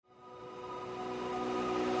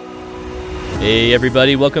Hey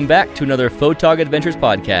everybody, welcome back to another Photog Adventures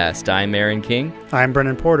podcast. I'm Aaron King. I'm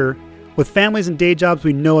Brendan Porter. With families and day jobs,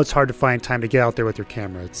 we know it's hard to find time to get out there with your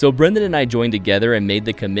camera. So Brendan and I joined together and made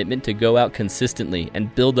the commitment to go out consistently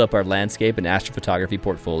and build up our landscape and astrophotography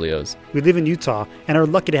portfolios. We live in Utah and are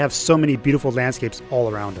lucky to have so many beautiful landscapes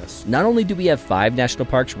all around us. Not only do we have 5 national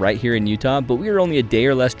parks right here in Utah, but we are only a day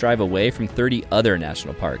or less drive away from 30 other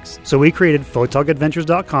national parks. So we created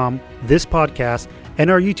photogadventures.com, this podcast, and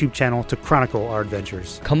our YouTube channel to chronicle our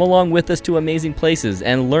adventures. Come along with us to amazing places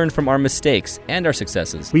and learn from our mistakes and our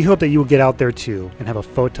successes. We hope that you will get out there too and have a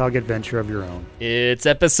photog adventure of your own. It's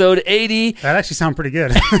episode 80. That actually sounds pretty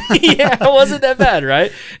good. Yeah, it wasn't that bad,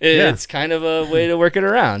 right? It's kind of a way to work it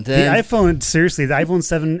around. The iPhone, seriously, the iPhone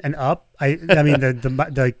 7 and up, I mean,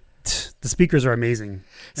 the speakers are amazing.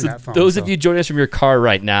 So those of you joining us from your car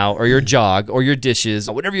right now, or your jog, or your dishes,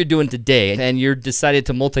 or whatever you're doing today, and you're decided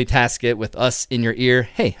to multitask it with us in your ear,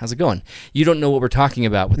 hey, how's it going? You don't know what we're talking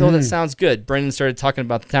about. With, oh, that sounds good. Brendan started talking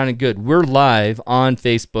about the sounding good. We're live on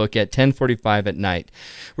Facebook at 10:45 at night.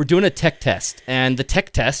 We're doing a tech test, and the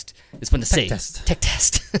tech test is fun to say. Tech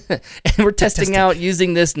test. And we're testing out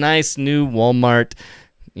using this nice new Walmart,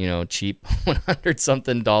 cheap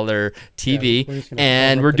 $100-something TV,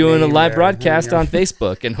 and we're doing a live broadcast on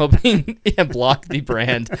Facebook and hoping block the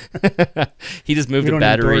brand. He just moved a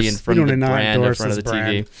battery in front of the brand in front of the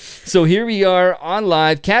TV. So here we are on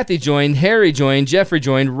live. Kathy joined, Harry joined, Jeffrey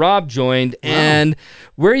joined, Rob joined, and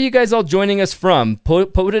where are you guys all joining us from?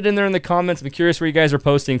 Put it in there in the comments. I'm curious where you guys are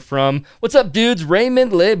posting from. What's up, dudes?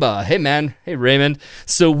 Raymond Leba. Hey, man. Hey, Raymond.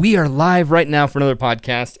 So we are live right now for another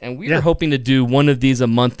podcast, and we are hoping to do one of these a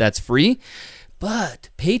month that's free. But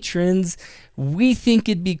patrons, we think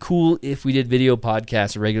it'd be cool if we did video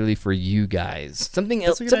podcasts regularly for you guys. Something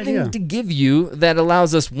else, something to give you that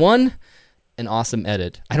allows us, one, an awesome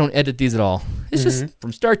edit. I don't edit these at all. It's just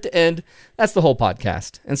from start to end. That's the whole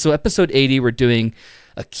podcast. And so episode 80, we're doing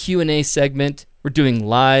a Q&A segment. We're doing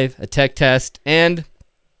live, a tech test, and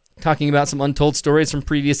talking about some untold stories from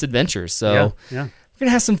previous adventures. So we're going to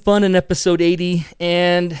have some fun in episode 80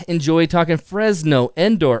 and enjoy talking Fresno,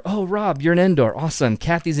 Endor. Oh, Rob, you're in Endor. Awesome.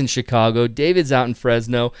 Kathy's in Chicago. David's out in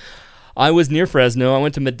Fresno. I was near Fresno. I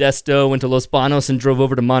went to Modesto, went to Los Banos, and drove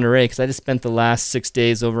over to Monterey because I just spent the last 6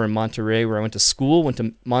 days over in Monterey where I went to school, went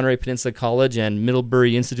to Monterey Peninsula College and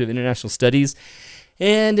Middlebury Institute of International Studies,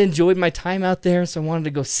 and enjoyed my time out there. So I wanted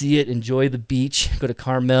to go see it, enjoy the beach, go to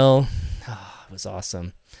Carmel. It was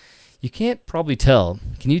awesome. You can't probably tell.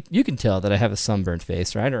 You can tell that I have a sunburned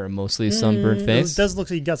face, right? Or a mostly sunburned face. It does look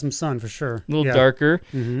like you got some sun for sure. A little darker.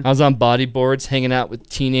 I was on bodyboards hanging out with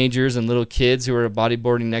teenagers and little kids who were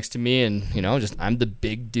bodyboarding next to me. And, I'm the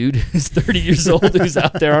big dude who's 30 years old who's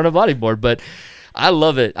out there on a bodyboard. But I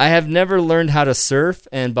love it. I have never learned how to surf,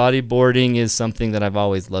 and bodyboarding is something that I've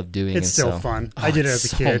always loved doing. It's still fun. I did it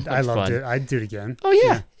as a kid. I loved it. I'd do it again. Oh,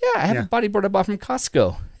 yeah. I have a bodyboard I bought from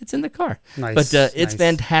Costco. It's in the car. Nice. But it's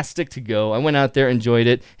fantastic to go. I went out there, enjoyed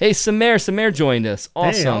it. Hey, Samir joined us.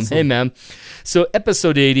 Awesome. Hey, ma'am. So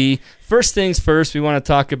episode 80, first things first, we want to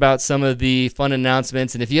talk about some of the fun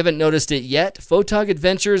announcements. And if you haven't noticed it yet, Photog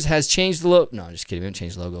Adventures has changed the logo. No, just kidding. We haven't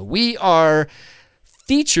changed the logo. We are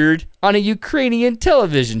featured on a Ukrainian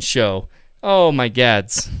television show. Oh, my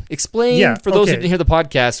gads. Explain, for those who didn't hear the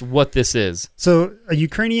podcast, what this is. So a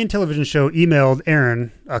Ukrainian television show emailed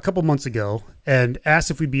Aaron a couple months ago and asked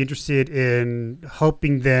if we'd be interested in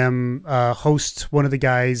helping them host one of the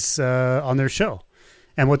guys on their show.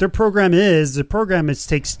 And what their program is, it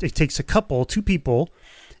takes a couple, 2 people,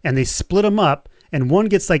 and they split them up, and one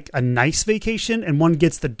gets like a nice vacation and one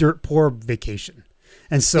gets the dirt poor vacation.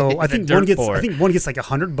 And so I think one gets like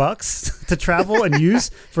 $100 to travel and use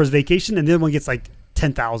for his vacation, and the other one gets like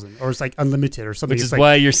 10,000, or it's like unlimited or something. Which is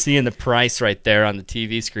why you're seeing the price right there on the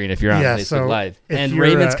TV screen if you're on Facebook Live. And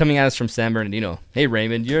Raymond's coming at us from San Bernardino. Hey,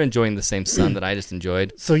 Raymond, you're enjoying the same sun that I just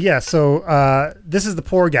enjoyed. So this is the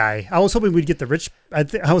poor guy. I was hoping we'd get the rich.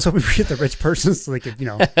 I was hoping we'd get the rich person so they could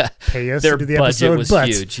pay us Their to do the budget episode.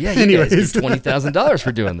 was huge. Yeah, you guys get $20,000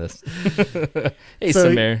 for doing this. Hey, so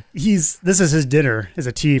Samir. This is his dinner as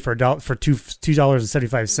a tea for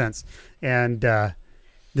 $2.75, and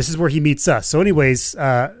this is where he meets us. So anyways,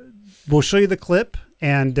 we'll show you the clip.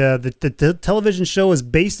 And the television show is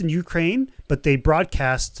based in Ukraine, but they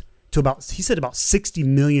broadcast to about 60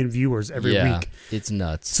 million viewers every week. Yeah, it's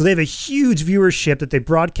nuts. So they have a huge viewership that they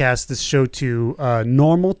broadcast this show to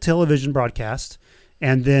normal television broadcast.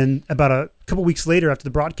 And then about a couple weeks later after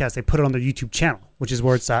the broadcast, they put it on their YouTube channel, which is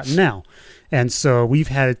where it's at now. And so we've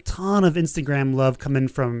had a ton of Instagram love coming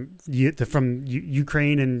from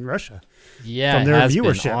Ukraine and Russia. Yeah, from their it has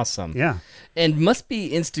viewership. been awesome. Yeah. And must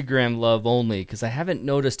be Instagram love only, because I haven't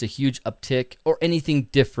noticed a huge uptick or anything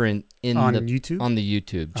different On YouTube? on the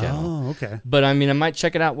YouTube channel. Oh, okay. But I mean, I might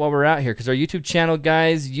check it out while we're out here, because our YouTube channel,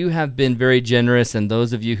 guys, you have been very generous, and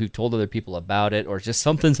those of you who've told other people about it, or just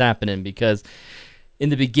something's happening, because in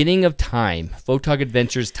the beginning of time, Photog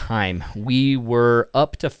Adventures time, we were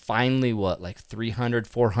up to finally, like 300,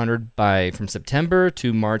 400 from September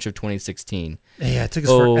to March of 2016. Yeah, it took us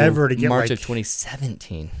forever to get March of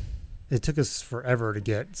 2017. It took us forever to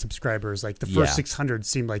get subscribers. Like the first 600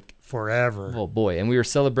 seemed like forever. Oh boy, and we were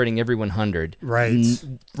celebrating every 100. Right.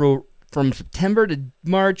 From September to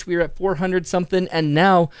March, we were at 400 something, and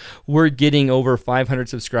now we're getting over 500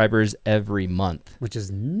 subscribers every month. Which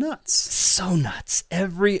is nuts. So nuts.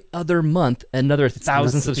 Every other month, another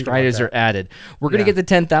 1,000 subscribers are added. We're going to get to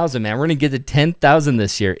 10,000, man. We're going to get to 10,000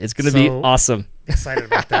 this year. It's going to be awesome. Excited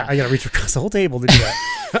about that. I got to reach across the whole table to do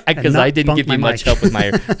that. Because I didn't give you much help with my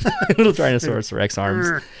little Tyrannosaurus Rex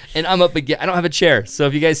arms. And I'm up again. I don't have a chair. So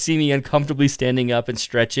if you guys see me uncomfortably standing up and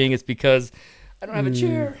stretching, it's because I don't have a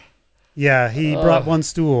chair. Yeah, he brought one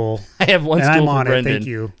stool. I have one stool I'm for on Brendan. it. Thank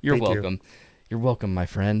you. You're Thank welcome. You're welcome, my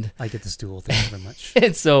friend. I get the stool. Thank you very much.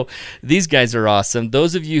 And so these guys are awesome.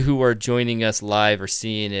 Those of you who are joining us live are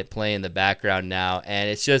seeing it play in the background now. And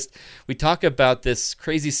it's just, we talk about this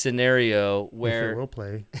crazy scenario where... If it will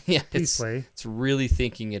play. Yeah, Please play. It's really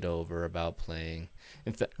thinking it over about playing.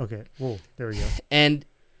 In fact, okay. Whoa, there we go. And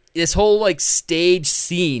this whole like stage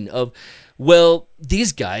scene of, well,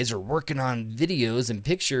 these guys are working on videos and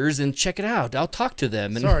pictures, and check it out. I'll talk to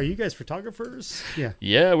them. And, so are you guys photographers? Yeah.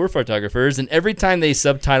 Yeah, we're photographers. And every time they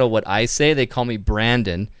subtitle what I say, they call me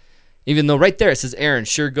Brandon. Even though right there it says, Aaron,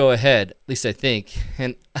 sure, go ahead. At least I think.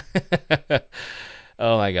 And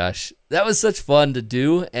oh my gosh. That was such fun to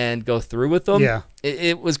do and go through with them. Yeah.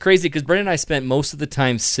 It was crazy because Brendan and I spent most of the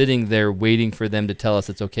time sitting there waiting for them to tell us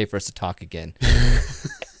it's okay for us to talk again.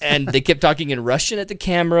 And they kept talking in Russian at the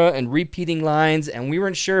camera and repeating lines, and we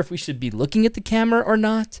weren't sure if we should be looking at the camera or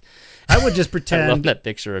not. I would just pretend. I love that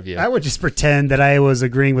picture of you. I would just pretend that I was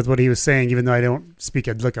agreeing with what he was saying, even though I don't speak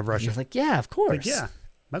a lick of Russian. You're like, yeah, of course. Like, yeah,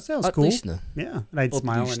 that sounds cool. Yeah, and I'd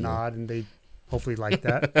smile and nod, and they'd hopefully like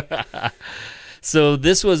that. So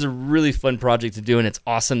this was a really fun project to do, and it's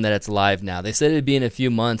awesome that it's live now. They said it'd be in a few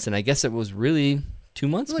months, and I guess it was really 2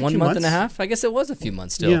 months, like 1 2 month months. and a half. I guess it was a few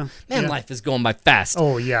months still. Yeah, Man, life is going by fast.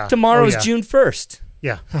 Oh, yeah. Tomorrow's June 1st.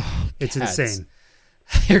 Yeah. It's cats. insane.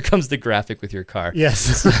 Here comes the graphic with your car.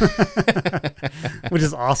 Yes. Which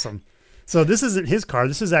is awesome. So this isn't his car.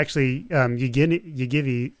 This is actually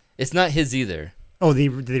Yugivi. It's not his either. Oh,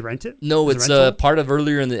 did they rent it? No, Was it's it rental? part of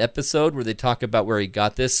earlier in the episode where they talk about where he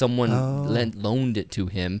got this. Someone Oh. loaned it to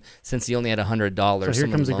him since he only had $100. So here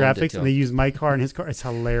Someone comes the loaned it graphics, to and they him. use my car and his car. It's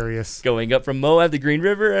hilarious. Going up from Moab to Green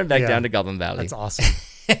River and back Yeah. down to Goblin Valley. That's awesome.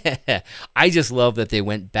 I just love that they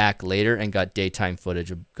went back later and got daytime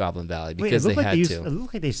footage of Goblin Valley because Wait, they had it to.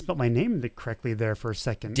 looked like they spelled my name correctly there for a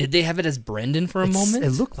second. Did they have it as Brendan for a moment?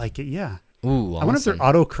 It looked like it, yeah. Ooh, awesome. I wonder if their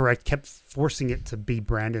autocorrect kept forcing it to be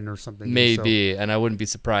Brandon or something. Maybe, and I wouldn't be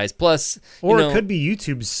surprised. Plus, Or you know, it could be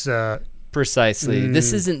YouTube's. precisely.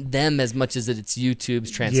 This isn't them as much as it's YouTube's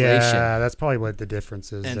translation. Yeah, that's probably what the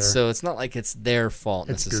difference is. And there. so it's not like it's their fault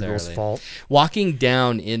It's necessarily. Google's fault. Walking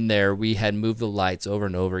down in there, we had moved the lights over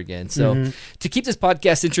and over again. So to keep this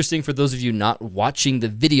podcast interesting for those of you not watching the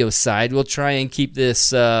video side, we'll try and keep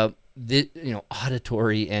this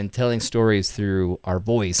auditory and telling stories through our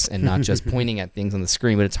voice and not just pointing at things on the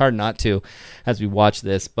screen. But it's hard not to as we watch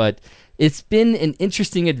this. But it's been an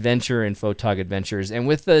interesting adventure in Photog Adventures. And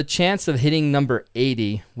with the chance of hitting number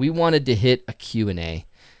 80, we wanted to hit a Q&A.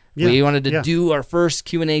 Yeah, We wanted to do our first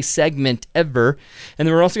Q&A segment ever. And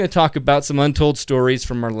then we're also going to talk about some untold stories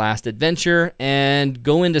from our last adventure and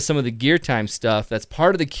go into some of the Gear Time stuff that's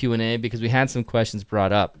part of the Q&A because we had some questions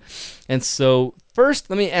brought up. And so first,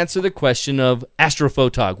 let me answer the question of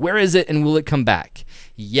Astrophotog. Where is it and will it come back?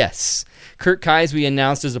 Yes. Kurt Keyes we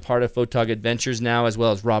announced as a part of Photog Adventures now, as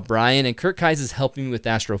well as Rob Bryan. And Kurt Keyes is helping me with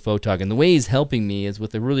Astrophotog. And the way he's helping me is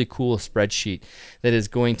with a really cool spreadsheet that is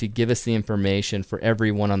going to give us the information for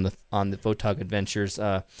everyone on the Photog Adventures.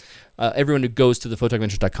 Everyone who goes to the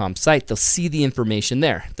photogadventures.com site, they'll see the information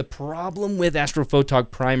there. The problem with Astrophotog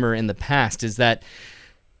Primer in the past is that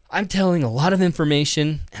I'm telling a lot of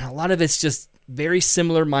information, and a lot of it's just very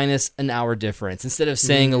similar minus an hour difference. Instead of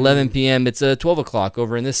saying 11 p.m., it's 12 o'clock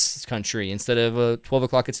over in this country. Instead of 12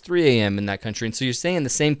 o'clock, it's 3 a.m. in that country. And so you're saying the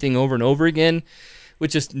same thing over and over again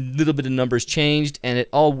with just a little bit of numbers changed, and it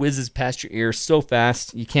all whizzes past your ear so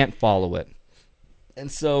fast you can't follow it.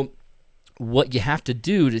 And so what you have to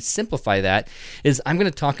do to simplify that is I'm going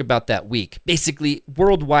to talk about that week. Basically,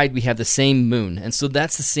 worldwide, we have the same moon. And so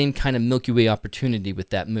that's the same kind of Milky Way opportunity with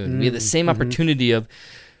that moon. We have the same opportunity of,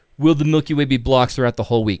 will the Milky Way be blocked throughout the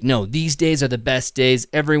whole week? No, these days are the best days.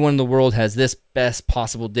 Everyone in the world has this best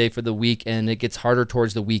possible day for the week, and it gets harder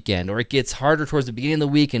towards the weekend, or it gets harder towards the beginning of the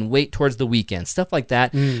week and wait towards the weekend. Stuff like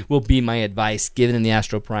that will be my advice given in the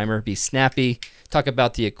Astro Primer. Be snappy. Talk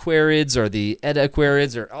about the Aquarids or the Eta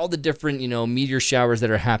Aquarids or all the different, meteor showers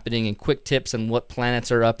that are happening, and quick tips on what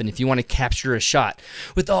planets are up. And if you want to capture a shot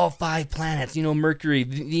with all 5 planets, Mercury,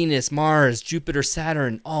 Venus, Mars, Jupiter,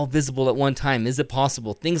 Saturn, all visible at one time, is it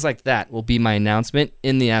possible? Things like that will be my announcement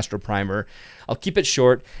in the Astro Primer. I'll keep it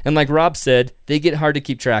short. And like Rob said, they get hard to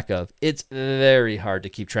keep track of. It's very hard to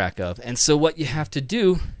keep track of. And so what you have to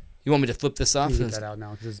do, you want me to flip this off? Get that out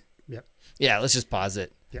now. Yep. Yeah, let's just pause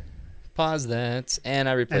it. Yeah. Pause that, and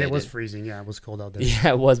I replayed it. And it was freezing. Yeah, it was cold out there. Yeah,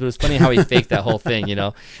 it was, but it was funny how he faked that whole thing,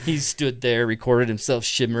 He stood there, recorded himself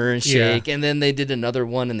shimmer and shake, and then they did another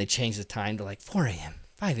one, and they changed the time to like 4 a.m.,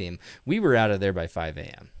 5 a.m. We were out of there by 5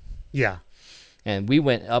 a.m. Yeah. And we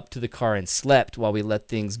went up to the car and slept while we let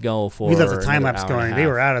things go for we left the time lapse another hour and going. a They half.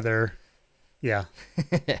 were out of there. Yeah.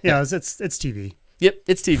 Yeah, it's TV. Yep,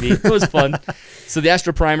 it's TV. It was fun. So the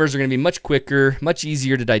Astro Primers are going to be much quicker, much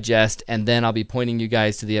easier to digest, and then I'll be pointing you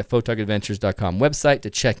guys to the photogadventures.com website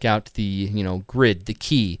to check out the grid, the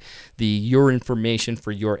key, your information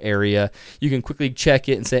for your area. You can quickly check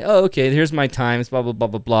it and say, oh, okay, here's my times, blah, blah, blah,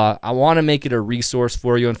 blah, blah. I want to make it a resource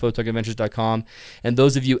for you on photogadventures.com, and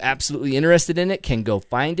those of you absolutely interested in it can go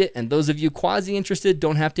find it, and those of you quasi-interested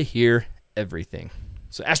don't have to hear everything.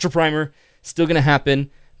 So Astro Primer, still going to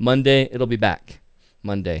happen. Monday, it'll be back.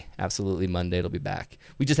 Monday, absolutely Monday, it'll be back.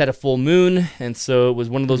 We just had a full moon, and so it was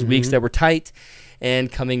one of those weeks that were tight.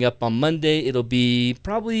 And coming up on Monday, it'll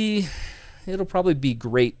probably be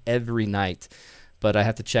great every night, but I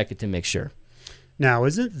have to check it to make sure. Now,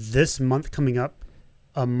 isn't this month coming up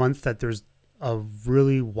a month that there's a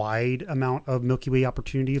really wide amount of Milky Way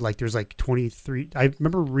opportunity? Like there's like 23. I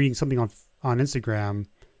remember reading something on Instagram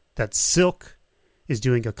that Silk is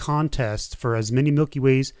doing a contest for as many Milky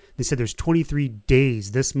Ways. They said there's 23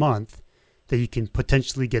 days this month that you can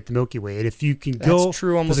potentially get the Milky Way. And if you can go, that's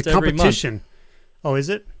true almost there's a every competition. month. Oh, is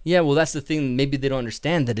it? Yeah, well, that's the thing. Maybe they don't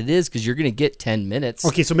understand that it is, because you're going to get 10 minutes.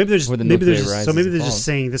 Okay, so maybe they're just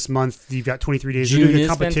saying this month you've got 23 days. June they're doing a is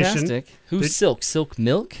competition. fantastic. Who's Silk? Silk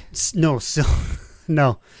Milk? No, Silk.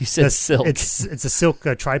 No, you said Silk. It's a Silk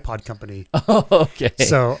tripod company. Oh, okay.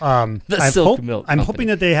 So Silk Milk. I'm hoping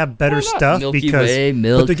that they have better stuff Milky because Way,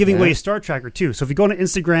 milk, but they're giving away a Star Tracker too. So if you go on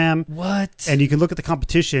Instagram, and you can look at the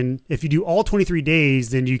competition. If you do all 23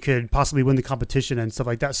 days, then you could possibly win the competition and stuff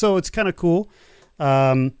like that. So it's kind of cool.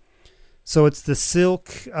 So it's the Silk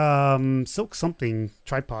something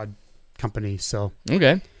tripod company. So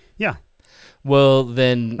okay, yeah. Well,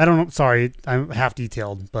 then I don't know. Sorry, I'm half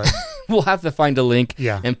detailed, but we'll have to find a link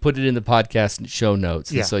and put it in the podcast show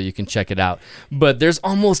notes, so you can check it out. But there's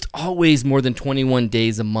almost always more than 21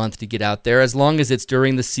 days a month to get out there, as long as it's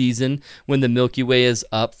during the season when the Milky Way is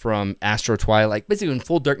up from astro twilight. Basically, when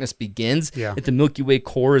full darkness begins, if the Milky Way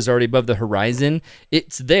core is already above the horizon,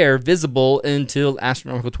 it's there, visible, until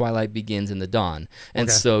astronomical twilight begins in the dawn.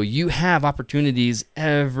 And so you have opportunities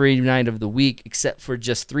every night of the week, except for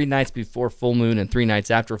just 3 nights before full moon and 3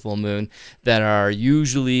 nights after full moon, that are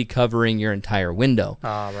usually covering your entire window.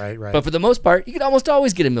 Right. But for the most part, you can almost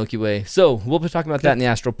always get a Milky Way. So we'll be talking about that in the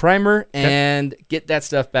Astro Primer and get that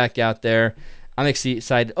stuff back out there. I'm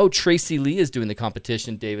excited. Oh, Tracy Lee is doing the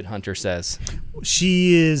competition, David Hunter says.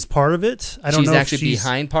 She is part of it. I don't know if she's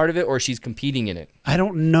behind part of it, or she's competing in it. I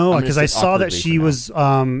don't know, because I saw that she was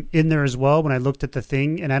in there as well when I looked at the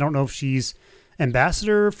thing, and I don't know if she's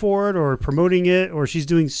ambassador for it or promoting it, or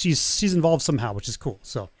she's involved somehow, which is cool.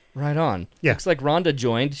 So right on. Yeah. Looks like Rhonda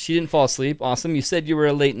joined. She didn't fall asleep. Awesome. You said you were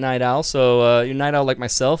a late night owl, so you're a night owl like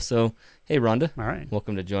myself. So hey, Rhonda. All right.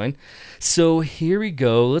 Welcome to join. So here we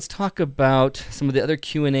go. Let's talk about some of the other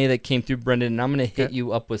Q&A that came through, Brendan, and I'm going to hit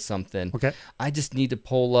you up with something. Okay. I just need to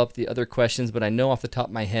pull up the other questions, but I know off the top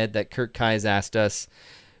of my head that Kurt Kai's asked us,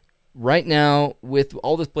 right now, with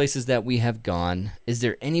all the places that we have gone, is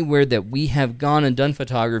there anywhere that we have gone and done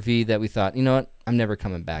photography that we thought, you know what, I'm never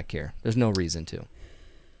coming back here? There's no reason to.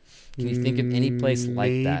 Can you think of any place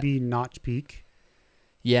like that? Maybe Notch Peak.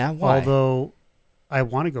 Yeah, why? Although I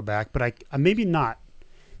want to go back, but I maybe not.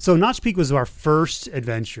 So Notch Peak was our first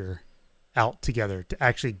adventure out together, to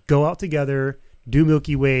actually go out together, do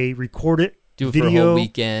Milky Way, record it, do it video. for a whole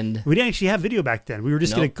weekend. We didn't actually have video back then. We were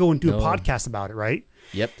just going to go and do a podcast about it, right?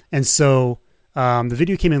 Yep. And so The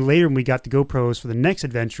video came in later when we got the GoPros for the next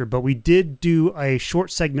adventure, but we did do a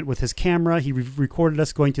short segment with his camera. He recorded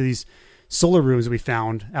us going to these solar rooms we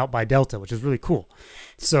found out by Delta, which is really cool.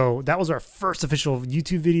 So that was our first official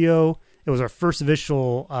YouTube video. It was our first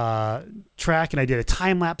official track, and I did a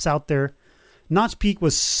time lapse out there. Notch Peak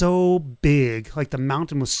was so big, like the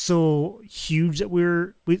mountain was so huge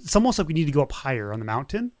that it's almost like we need to go up higher on the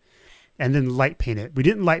mountain and then light paint it. We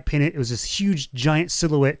didn't light paint it. It was this huge giant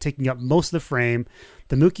silhouette taking up most of the frame.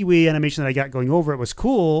 The Milky Way animation that I got going over it was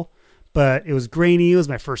cool, but it was grainy. It was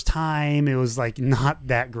my first time. It was like not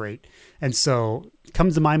that great. And so it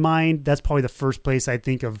comes to my mind, that's probably the first place I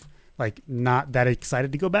think of like not that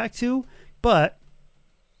excited to go back to. But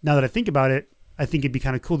now that I think about it, I think it'd be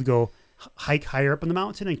kind of cool to go hike higher up on the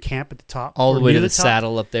mountain and camp at the top. All the way to the top.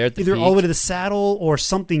 saddle up there at the Either peak. all the way to the saddle or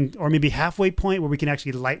something, or maybe halfway point where we can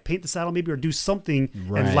actually light paint the saddle maybe, or do something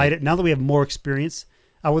and light it. Now that we have more experience,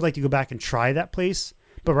 I would like to go back and try that place.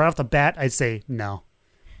 But right off the bat, I'd say no.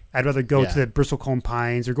 I'd rather go to the Bristlecone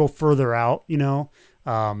Pines or go further out,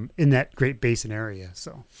 in that Great Basin area.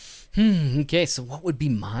 So, Okay, so what would be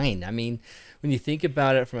mine? I mean, when you think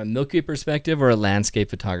about it from a Milky Way perspective or a landscape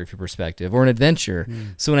photography perspective or an adventure.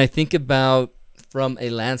 So when I think about from a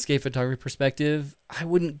landscape photography perspective, I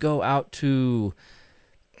wouldn't go out to,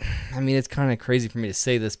 I mean, it's kind of crazy for me to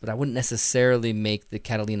say this, but I wouldn't necessarily make the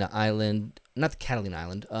Catalina Island, not the Catalina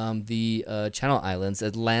Island, the Channel Islands a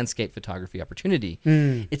landscape photography opportunity.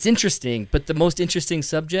 It's interesting, but the most interesting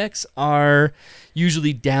subjects are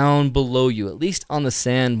usually down below you, at least on the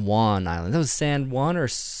San Juan Island. That was San Juan or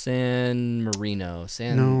San Marino?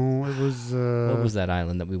 No, it was... what was that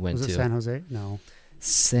island that we went to? Was it San Jose? No.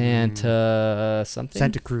 Santa something?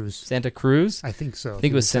 Santa Cruz. Santa Cruz? I think so. I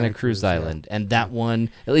think it was Santa Cruz Island. And that one,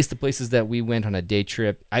 at least the places that we went on a day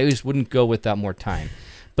trip, I just wouldn't go without more time.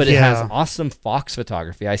 But it has awesome fox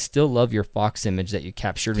photography. I still love your fox image that you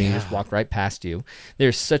captured when you just walked right past you.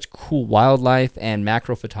 There's such cool wildlife and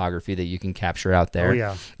macro photography that you can capture out there. Oh,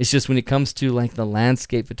 yeah. It's just when it comes to like the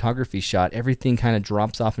landscape photography shot, everything kind of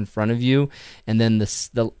drops off in front of you, and then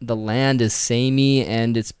the land is samey,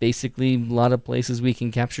 and it's basically a lot of places we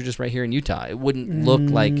can capture just right here in Utah. It wouldn't look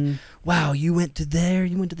like, wow, you went to there,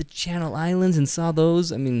 you went to the Channel Islands and saw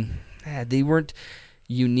those. I mean, they weren't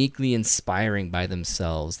uniquely inspiring by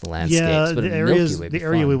themselves, the landscapes. But the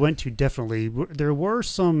area we went to, definitely there were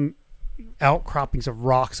some outcroppings of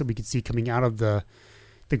rocks that we could see coming out of the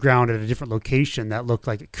ground at a different location that looked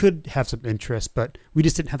like it could have some interest, but we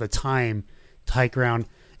just didn't have the time to hike around.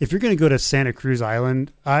 If you're going to go to Santa Cruz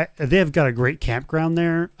Island, they have got a great campground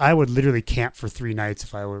there. I would literally camp for 3 nights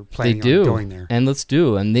if I were planning on going there. And let's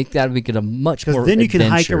do. And think that we get a much more Because then you can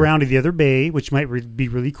hike adventure. around to the other bay, which might be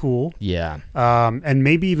really cool. Yeah. And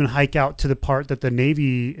maybe even hike out to the part that the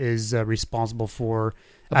Navy is responsible for.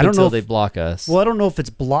 I don't know if they block us. Well, I don't know if it's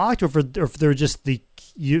blocked or if they're just the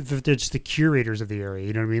curators of the area.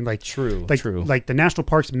 You know what I mean? Like True. Like the national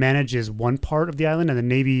parks manages one part of the island and the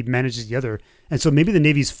Navy manages the other. And so maybe the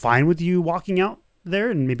Navy's fine with you walking out there,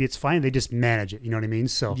 and maybe it's fine. They just manage it. You know what I mean?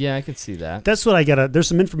 So yeah, I can see that. that's what there's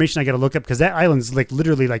some information I gotta look up, because that island's like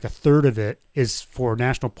literally like a third of it is for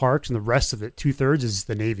national parks, and the rest of it, 2/3, is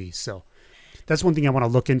the Navy. So that's one thing I want to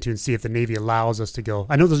look into and see if the Navy allows us to go.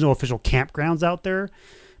 I know there's no official campgrounds out there,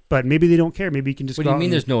 but maybe they don't care. Maybe you can just What go do you mean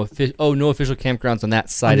there's no official campgrounds on that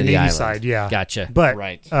side of the Navy island? side, yeah. Gotcha. But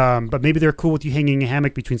right. But maybe they're cool with you hanging a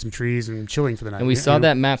hammock between some trees and chilling for the night. And we saw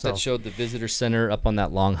that map so. that showed the visitor center up on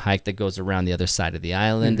that long hike that goes around the other side of the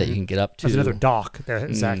island that you can get up to. There's another dock that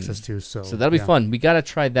has access to. So that'll be fun. We got to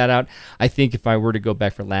try that out. I think if I were to go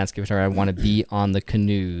back for landscape photography, I want to be on the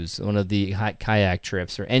canoes, one of the kayak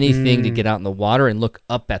trips, or anything to get out in the water and look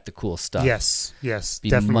up at the cool stuff. Yes, Be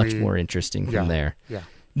definitely. much more interesting from there. Yeah.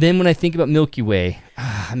 Then when I think about Milky Way,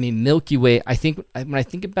 Milky Way, I think when I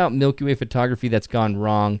think about Milky Way photography that's gone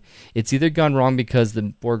wrong, it's either gone wrong because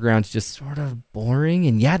the foreground's just sort of boring,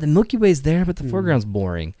 and yeah, the Milky Way's there, but the foreground's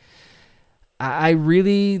boring. I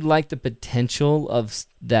really like the potential of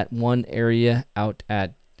that one area out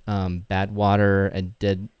at Badwater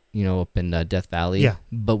and up in Death Valley. Yeah.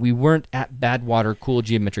 But we weren't at Badwater, cool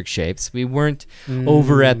geometric shapes. We weren't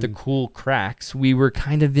over at the cool cracks. We were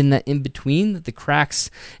kind of in that in between. The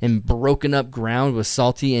cracks and broken up ground was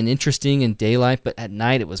salty and interesting in daylight, but at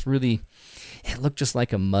night it looked just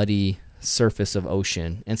like a muddy surface of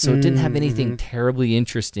ocean, and so it didn't have anything terribly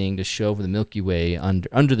interesting to show for the Milky Way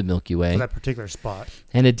under the Milky Way For that particular spot.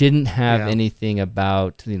 and it didn't have anything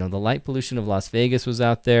about the light pollution of Las Vegas was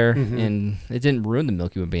out there, and it didn't ruin the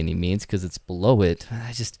Milky Way by any means because it's below it.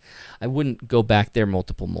 I wouldn't go back there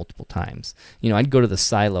multiple times. I'd go to the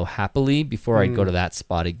silo happily before I'd go to that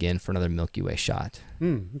spot again for another Milky Way shot.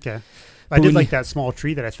 Okay. I did like that small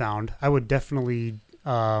tree that I found. I would definitely,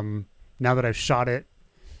 now that I've shot it,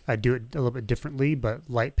 I'd do it a little bit differently, but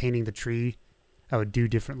light painting the tree, I would do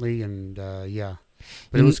differently. And yeah,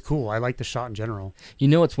 but it was cool. I like the shot in general. You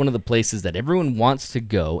know, it's one of the places that everyone wants to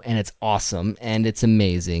go, and it's awesome and it's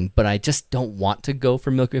amazing, but I just don't want to go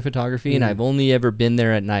for Milky Way photography. And I've only ever been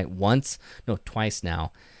there at night twice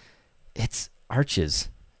now. It's Arches.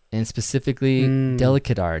 And specifically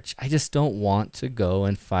Delicate Arch. I just don't want to go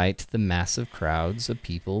and fight the massive crowds of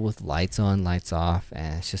people with lights on, lights off.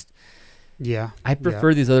 And it's just, I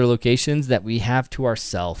prefer these other locations that we have to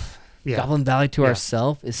ourselves. Yeah. Goblin Valley to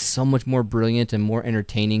ourselves is so much more brilliant and more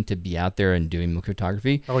entertaining to be out there and doing milk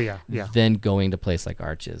photography. Oh, yeah. Than going to a place like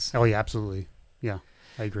Arches. Oh, yeah, absolutely. Yeah,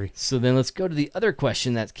 I agree. So then let's go to the other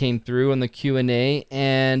question that came through on the Q&A.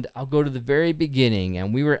 And I'll go to the very beginning.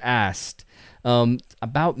 And we were asked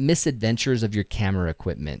about misadventures of your camera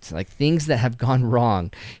equipment, like things that have gone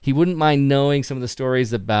wrong. He wouldn't mind knowing some of the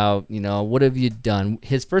stories about, what have you done?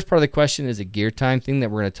 His first part of the question is a gear time thing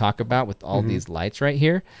that we're going to talk about with all these lights right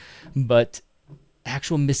here, but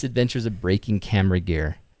actual misadventures of breaking camera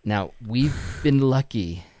gear. Now, we've been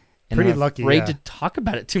lucky. And Pretty I'm lucky, afraid to talk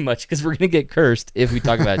about it too much because we're going to get cursed if we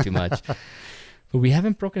talk about it too much. But we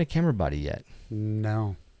haven't broken a camera body yet.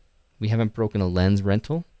 No. We haven't broken a lens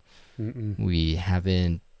rental. Mm-mm. We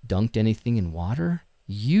haven't dunked anything in water.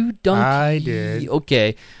 You dunked. I did.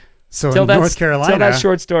 Okay. So in North Carolina, tell that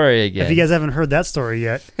short story again. If you guys haven't heard that story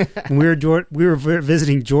yet, when we were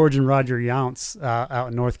visiting George and Roger Younts out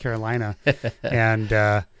in North Carolina,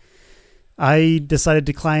 and I decided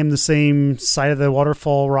to climb the same side of the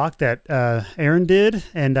waterfall rock that Aaron did,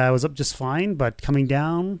 and I was up just fine, but coming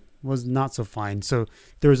down was not so fine. So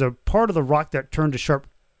there was a part of the rock that turned a sharp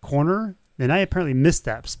corner, and I apparently missed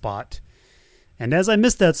that spot. And as I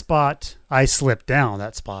missed that spot, I slipped down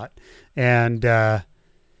that spot. And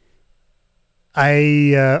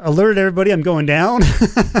I alerted everybody I'm going down.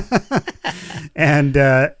 And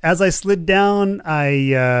as I slid down,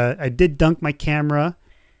 I did dunk my camera,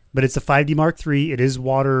 but it's a 5D Mark III. It is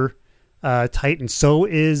water tight, and so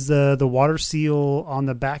is the water seal on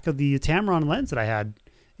the back of the Tamron lens that I had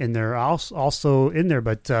in there, also in there,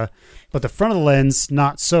 but the front of the lens,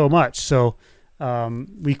 not so much. So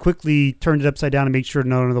we quickly turned it upside down to make sure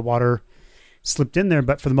none of the water slipped in there.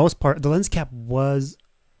 But for the most part, the lens cap was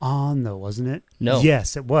on, though, wasn't it? No.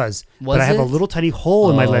 Yes, it was. But I have a little tiny hole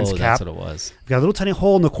in my lens cap. That's what it was. I've got a little tiny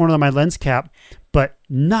hole in the corner of my lens cap, but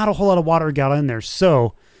not a whole lot of water got in there.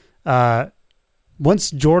 So once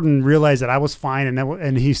Jordan realized that I was fine,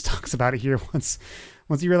 and he talks about it here, once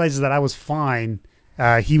he realizes that I was fine,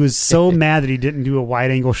 he was so mad that he didn't do a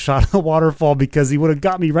wide-angle shot of the waterfall, because he would have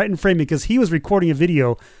got me right in frame, because he was recording a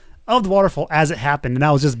video of the waterfall as it happened, and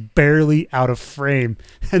I was just barely out of frame.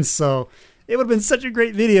 And so it would have been such a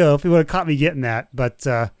great video if he would have caught me getting that. But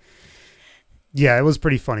yeah, it was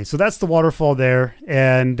pretty funny. So that's the waterfall there.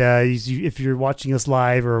 And if you're watching us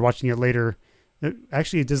live or watching it later,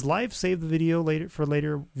 actually, does live save the video for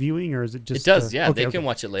later viewing, or is it just? It does, yeah. Okay, they can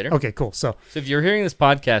watch it later. Okay, cool. So if you're hearing this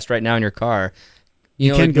podcast right now in your car,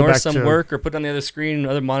 you can ignore some work or put it on the other screen,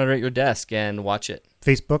 another monitor at your desk, and watch it.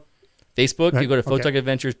 Facebook, you go to Photog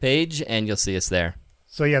Adventures page, and you'll see us there.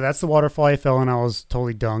 So yeah, that's the waterfall I fell in. I was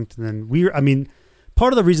totally dunked. And then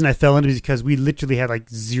part of the reason I fell in is because we literally had like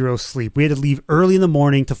zero sleep. We had to leave early in the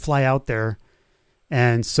morning to fly out there.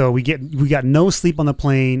 And so we got no sleep on the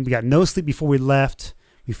plane. We got no sleep before we left.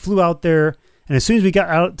 We flew out there. And as soon as we got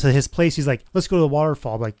out to his place, he's like, let's go to the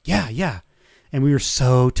waterfall. I'm like, yeah. And we were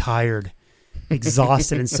so tired,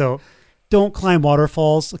 exhausted. And so don't climb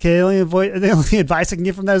waterfalls. Okay, the only advice I can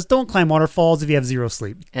give from that is don't climb waterfalls if you have zero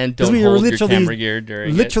sleep. And don't hold your camera gear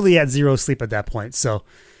during literally at zero sleep at that point. So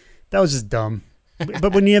that was just dumb.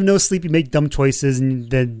 But when you have no sleep, you make dumb choices, and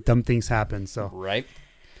then dumb things happen. So right.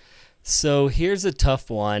 So here's a tough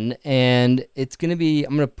one, and it's going to be,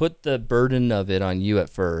 I'm going to put the burden of it on you at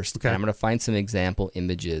first, okay. And I'm going to find some example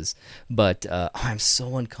images, but I'm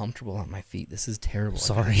so uncomfortable on my feet. This is terrible.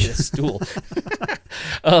 Sorry. I gotta get a stool.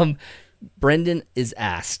 Brendan is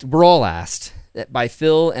asked, we're all asked, by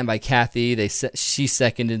Phil and by Kathy, she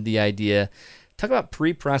seconded the idea. Talk about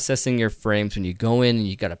pre-processing your frames when you go in and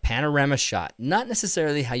you got a panorama shot. Not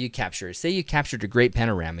necessarily how you capture it. Say you captured a great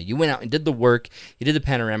panorama. You went out and did the work. You did the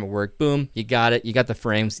panorama work. Boom, you got it. You got the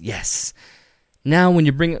frames. Yes. Now when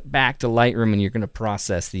you bring it back to Lightroom and you're going to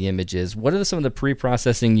process the images, what are some of the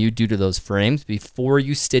pre-processing you do to those frames before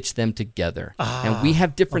you stitch them together? And we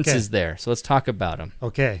have differences there. So let's talk about them.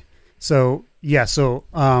 Okay. So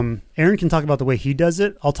Aaron can talk about the way he does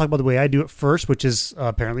it. I'll talk about the way I do it first, which is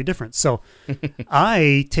apparently different. So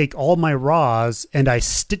I take all my raws and I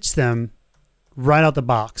stitch them right out the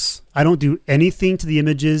box. I don't do anything to the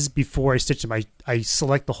images before I stitch them. I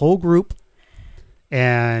select the whole group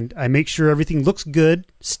and I make sure everything looks good,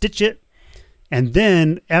 stitch it, and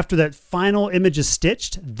then after that final image is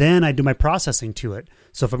stitched, then I do my processing to it.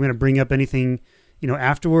 So if I'm going to bring up anything,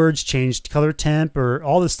 afterwards, change color temp or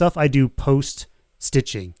all this stuff, I do post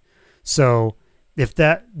stitching. So if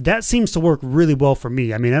that seems to work really well for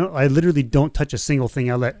me. I mean, I literally don't touch a single thing.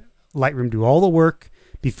 I let Lightroom do all the work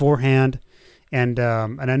beforehand. And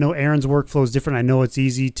I know Aaron's workflow is different. I know it's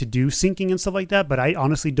easy to do syncing and stuff like that, but I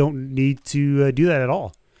honestly don't need to do that at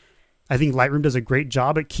all. I think Lightroom does a great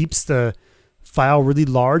job. It keeps the file really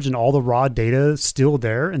large and all the raw data still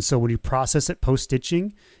there. And so when you process it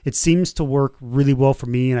post-stitching, it seems to work really well for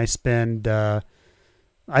me. And I spend, I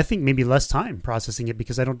think, maybe less time processing it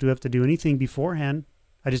because I don't have to do anything beforehand.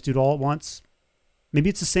 I just do it all at once. Maybe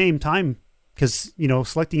it's the same time because,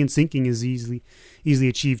 selecting and syncing is easily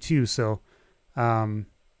achieved too. So,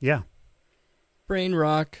 yeah. Brain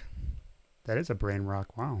rock. That is a brain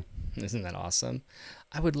rock. Wow. Isn't that awesome?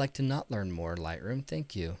 I would like to not learn more Lightroom.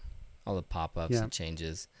 Thank you. All the pop-ups and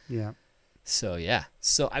changes. Yeah. So, yeah.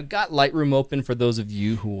 So, I've got Lightroom open for those of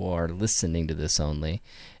you who are listening to this only.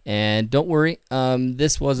 And don't worry,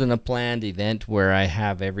 this wasn't a planned event where I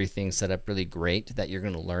have everything set up really great that you're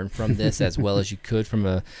going to learn from this as well as you could from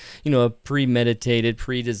a premeditated,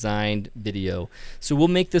 pre-designed video. So, we'll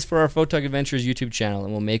make this for our Photog Adventures YouTube channel,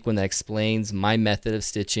 and we'll make one that explains my method of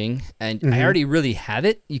stitching. And I already really have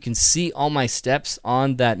it. You can see all my steps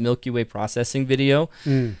on that Milky Way processing video.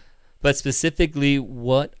 But specifically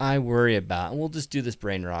what I worry about, and we'll just do this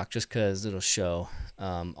brain rock just because it'll show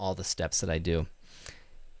all the steps that I do.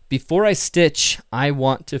 Before I stitch, I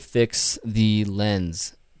want to fix the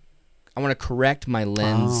lens. I want to correct my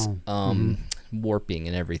lens warping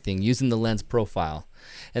and everything using the lens profile.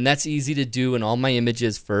 And that's easy to do in all my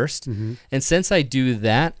images first. And since I do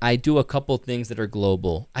that, I do a couple things that are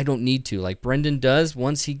global. I don't need to. Like Brendan does,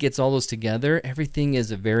 once he gets all those together, everything is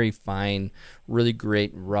a very fine, really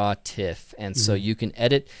great raw TIFF. And so you can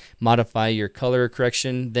edit, modify your color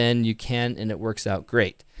correction, then you can, and it works out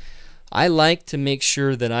great. I like to make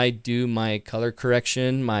sure that I do my color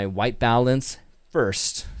correction, my white balance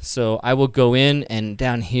first. So I will go in and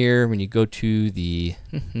down here, when you go to the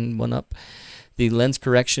the lens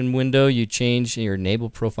correction window, you change your enable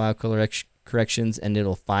profile color corrections, and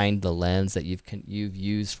it'll find the lens that you've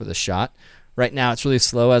used for the shot. Right now, it's really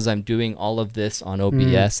slow as I'm doing all of this on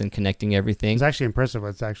OBS and connecting everything. It's actually impressive.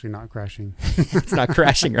 It's actually not crashing. It's not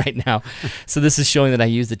crashing right now. So this is showing that I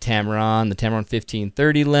use the Tamron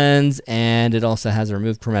 1530 lens, and it also has a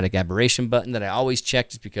remove chromatic aberration button that I always check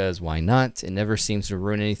just because why not? It never seems to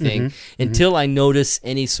ruin anything. Until I notice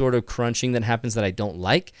any sort of crunching that happens that I don't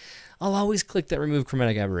like, I'll always click that remove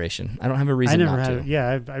chromatic aberration. I don't have a reason not to.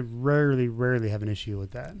 Yeah, I rarely have an issue with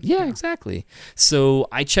that. Yeah, exactly. So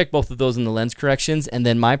I check both of those in the lens corrections, and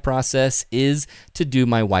then my process is to do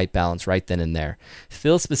my white balance right then and there.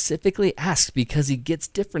 Phil specifically asks because he gets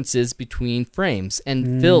differences between frames.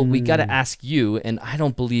 And Phil, we got to ask you, and I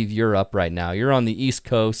don't believe you're up right now. You're on the East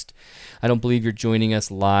Coast. I don't believe you're joining us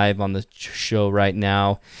live on the show right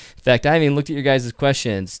now. In fact, I haven't even looked at your guys'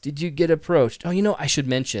 questions. Did you get approached? Oh, I should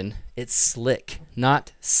mention, it's Slik,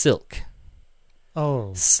 not Silk.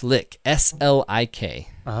 Oh. Slik, S-L-I-K.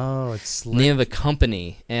 Oh, it's Slik. Name of a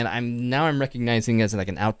company, and I'm recognizing it as like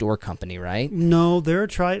an outdoor company, right? No,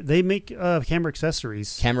 they make camera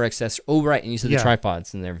accessories. Camera accessories. Oh, right, and you said the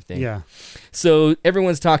tripods and everything. Yeah. So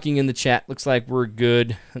everyone's talking in the chat. Looks like we're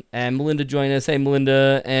good. And Melinda joined us. Hey,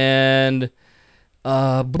 Melinda. And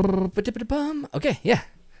okay, yeah.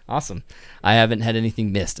 Awesome. I haven't had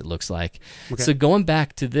anything missed, it looks like. Okay. So going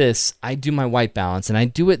back to this, I do my white balance, and I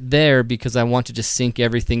do it there because I want to just sync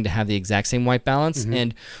everything to have the exact same white balance.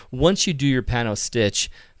 And once you do your pano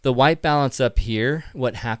stitch, the white balance up here,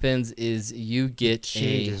 what happens is you get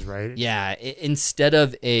changes, right? Yeah, instead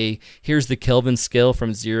of here's the Kelvin scale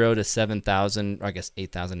from 0 to 7,000, or I guess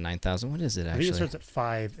 8,000, 9,000. What is it actually? I think it starts at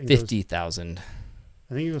 5. 50,000.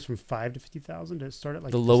 I think it goes from 5 to 50,000. Does it start at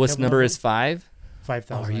like the lowest number is 5?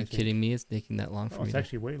 5,000. Oh, are you kidding me? It's making that long for me. It's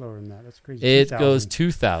actually way lower than that. That's crazy. It goes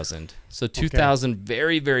 2,000. So 2,000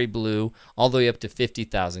 very, very blue, all the way up to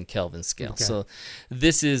 50,000 Kelvin scale. Okay. So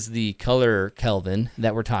this is the color Kelvin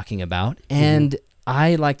that we're talking about. And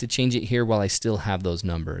I like to change it here while I still have those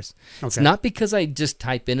numbers. Okay. It's not because I just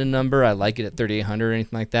type in a number, I like it at 3800 or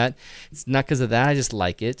anything like that. It's not because of that, I just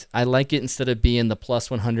like it. I like it instead of being the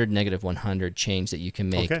plus 100, negative 100 change that you can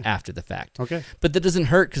make after the fact. Okay. But that doesn't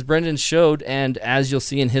hurt because Brendan showed, and as you'll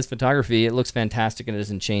see in his photography, it looks fantastic and it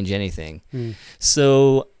doesn't change anything.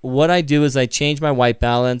 So what I do is I change my white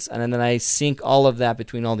balance, and then I sync all of that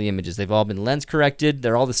between all the images. They've all been lens corrected.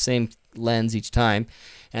 They're all the same lens each time.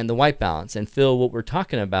 And the white balance. And Phil, what we're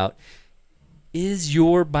talking about is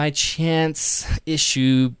your by chance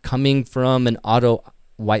issue coming from an auto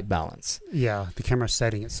white balance. Yeah, the camera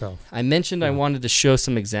setting itself. I mentioned I wanted to show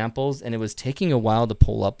some examples, and it was taking a while to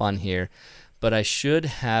pull up on here, but I should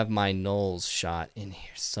have my nulls shot in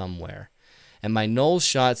here somewhere. And my nulls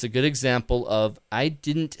shot's a good example of I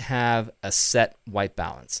didn't have a set white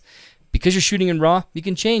balance. Because you're shooting in RAW, you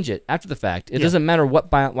can change it after the fact. It doesn't matter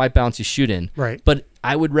what white balance you shoot in. Right. But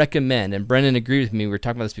I would recommend, and Brendan agreed with me, we were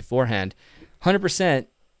talking about this beforehand, 100%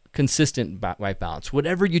 consistent white balance.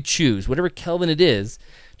 Whatever you choose, whatever Kelvin it is,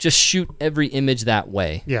 just shoot every image that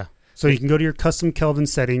way. Yeah. So you can go to your custom Kelvin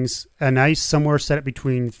settings, and I somewhere set it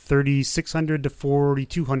between 3600 to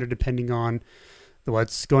 4200 depending on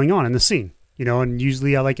what's going on in the scene. You know, and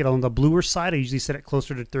usually I like it on the bluer side. I usually set it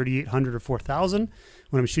closer to 3800 or 4000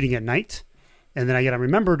 when I'm shooting at night. And then I got to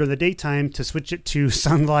remember during the daytime to switch it to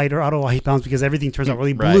sunlight or auto white balance because everything turns out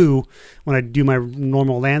really blue when I do my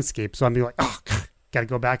normal landscape. So I'm like, oh, got to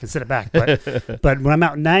go back and set it back. But but when I'm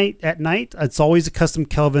out at night, it's always a custom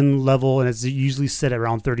Kelvin level, and it's usually set at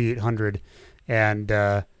around 3800. And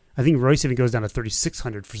I think Royce even goes down to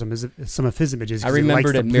 3600 for some of his images. I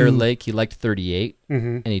remembered at Mirror Lake he liked 38,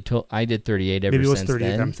 and he told I did 38 ever since then. Maybe it was 38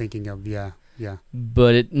 then. I'm thinking of, yeah.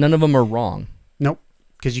 But none of them are wrong. Nope,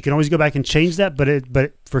 because you can always go back and change that.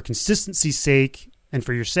 But for consistency's sake and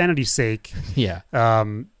for your sanity's sake,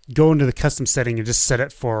 go into the custom setting and just set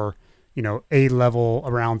it for a level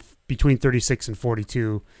around between 36 and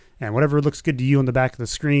 42, and whatever looks good to you on the back of the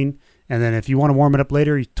screen. And then if you want to warm it up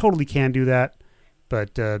later, you totally can do that.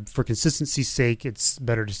 But for consistency's sake, it's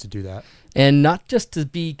better just to do that. And not just to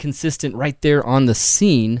be consistent right there on the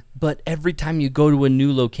scene, but every time you go to a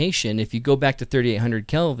new location, if you go back to 3800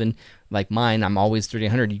 Kelvin, like mine, I'm always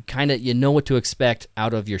 3800, you know what to expect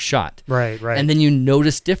out of your shot. Right. And then you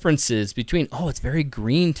notice differences between, it's very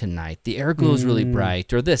green tonight, the air glow is really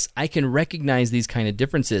bright, or this. I can recognize these kind of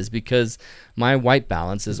differences because my white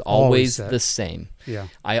balance is always the same. Yeah.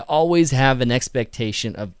 I always have an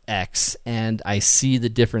expectation of X, and I see the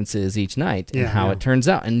differences each night and how it turns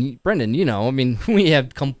out. And Brendan, we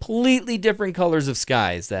have completely different colors of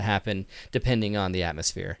skies that happen depending on the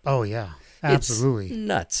atmosphere. Oh, yeah. Absolutely. It's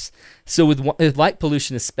nuts. So with light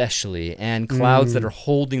pollution especially, and clouds that are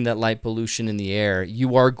holding that light pollution in the air,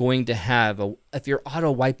 you are going to have, if your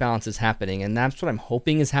auto white balance is happening, and that's what I'm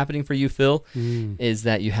hoping is happening for you, Phil, is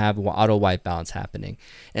that you have auto white balance happening.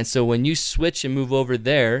 And so when you switch and move over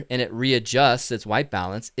there and it readjusts its white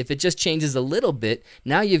balance, if it just changes a little bit,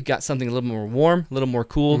 now you've got something a little more warm, a little more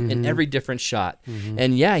cool in every different shot.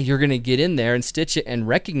 And you're going to get in there and stitch it and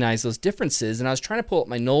recognize those differences. And I was trying to pull up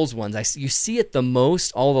my Knowles ones. You see it the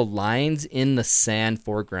most, all the lines in the sand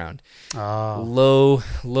foreground. Low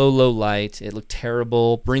light. It looked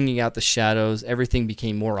terrible, bringing out the shadows. Everything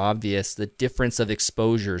became more obvious, the difference of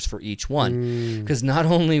exposures for each one. Because not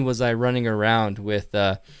only was I running around with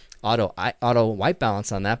auto white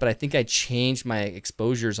balance on that, but I think I changed my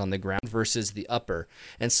exposures on the ground versus the upper.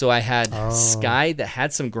 And so I had sky that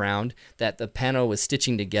had some ground that the pano was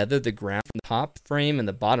stitching together, the ground from the top frame and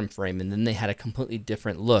the bottom frame, and then they had a completely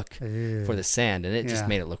different look for the sand, and it just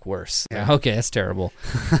made it look worse. Okay, that's terrible.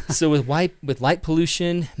 So with light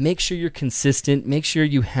pollution, make sure you're consistent, make sure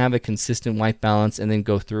you have a consistent white balance, and then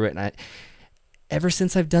go through it. And ever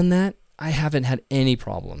since I've done that, I haven't had any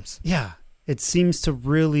problems. Yeah. It seems to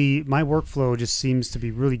really, my workflow just seems to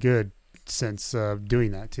be really good since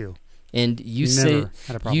doing that too. And you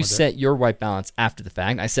set your white balance after the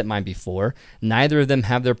fact. I set mine before. Neither of them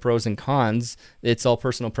have their pros and cons. It's all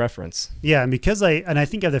personal preference. Yeah, and because I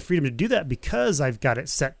think I have the freedom to do that because I've got it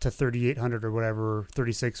set to 3800 or whatever,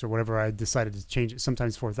 36 or whatever. I decided to change it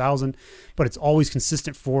sometimes 4000, but it's always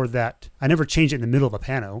consistent for that. I never change it in the middle of a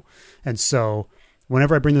pano, and so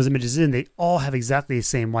whenever I bring those images in, they all have exactly the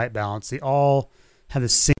same white balance. They all have the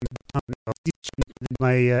same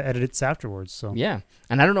my edits afterwards. So yeah,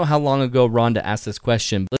 and I don't know how long ago Rhonda asked this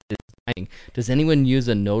question, but does anyone use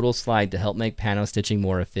a nodal slide to help make pano stitching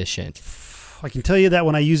more efficient? I can tell you that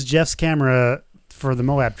when I used Jeff's camera for the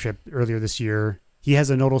Moab trip earlier this year, he has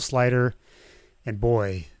a nodal slider, and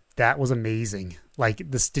boy, that was amazing.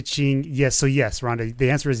 Like the stitching, yes. So yes, Rhonda,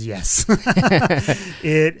 the answer is yes.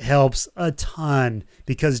 It helps a ton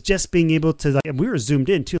because just being able to, like, we were zoomed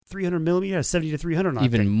in to 300 millimeter, 70 to 300.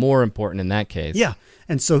 Even more important in that case. Yeah.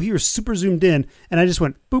 And so he was super zoomed in, and I just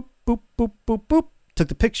went boop, boop, boop, boop, boop, took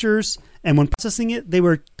the pictures, and when processing it, they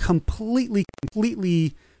were completely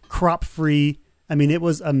crop free. I mean, it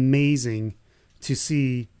was amazing to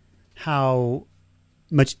see how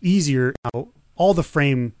much easier all the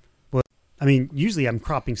frame was. I mean, usually I'm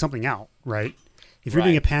cropping something out, right? If you're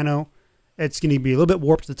doing a pano, it's going to be a little bit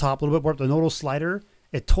warped to the top, a little bit warped. The nodal slider,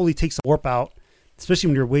 it totally takes the warp out, especially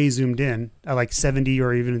when you're way zoomed in at like 70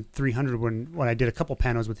 or even 300 when I did a couple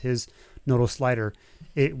panos with his nodal slider.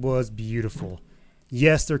 It was beautiful.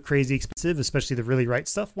 Yes, they're crazy expensive, especially the Really Right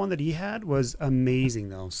Stuff one that he had was amazing,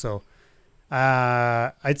 though. So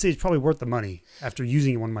I'd say it's probably worth the money after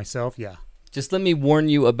using one myself, yeah. Just let me warn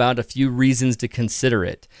you about a few reasons to consider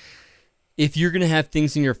it. If you're going to have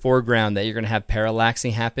things in your foreground that you're going to have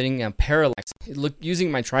parallaxing happening, look, using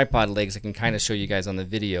my tripod legs, I can kind of show you guys on the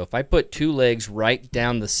video. If I put two legs right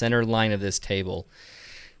down the center line of this table,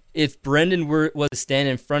 if Brendan was to stand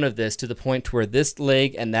in front of this to the point where this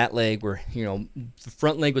leg and that leg were, the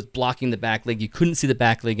front leg was blocking the back leg, you couldn't see the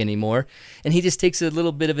back leg anymore, and he just takes a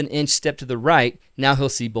little bit of an inch step to the right, now he'll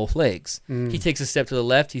see both legs. He takes a step to the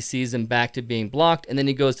left, he sees them back to being blocked, and then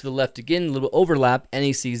he goes to the left again, a little overlap, and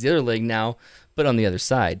he sees the other leg now, but on the other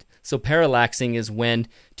side. So parallaxing is when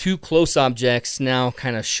two close objects now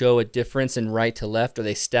kind of show a difference in right to left, or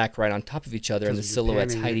they stack right on top of each other, and the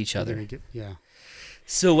silhouettes hide each other. Yeah.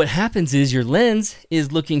 So what happens is your lens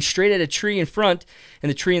is looking straight at a tree in front, and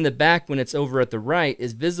the tree in the back, when it's over at the right,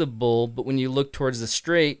 is visible. But when you look towards the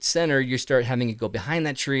straight center, you start having it go behind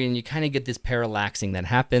that tree, and you kind of get this parallaxing that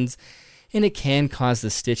happens, and it can cause the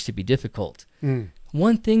stitch to be difficult.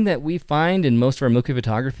 One thing that we find in most of our Milky Way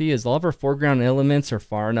photography is all of our foreground elements are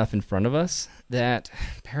far enough in front of us that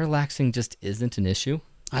parallaxing just isn't an issue.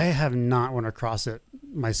 I have not run across it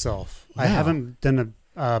myself. Wow. I haven't done a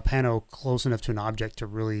pano close enough to an object to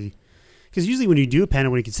really, because usually when you do a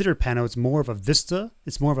pano, when you consider a pano, it's more of a vista,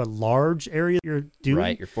 it's more of a large area you're doing.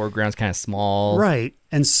 Right, your foreground's kind of small. Right,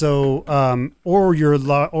 and so or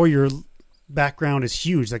your background is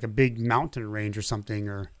huge, like a big mountain range or something,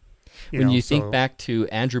 or when you think back to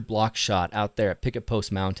Andrew Block's shot out there at Picket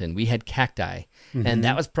Post Mountain, we had cacti, and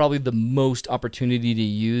that was probably the most opportunity to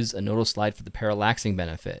use a nodal slide for the parallaxing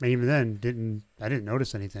benefit. And even then, I didn't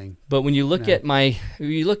notice anything. But when you look at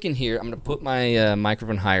you look in here, I'm going to put my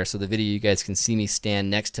microphone higher so the video you guys can see me stand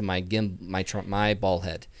next to my ball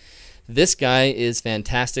head. This guy is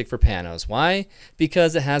fantastic for panos. Why?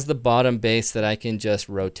 Because it has the bottom base that I can just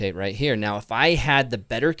rotate right here. Now, if I had the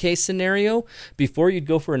better case scenario, before you'd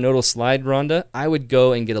go for a nodal slide, Rhonda, I would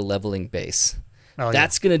go and get a leveling base.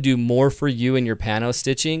 That's going to do more for you in your pano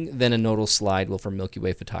stitching than a nodal slide will for Milky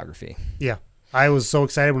Way photography. Yeah. I was so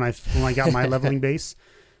excited when I got my leveling base.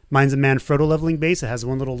 Mine's a Manfrotto leveling base. It has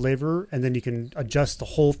one little lever, and then you can adjust the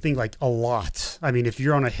whole thing like a lot. I mean, if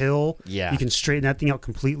you're on a hill, you can straighten that thing out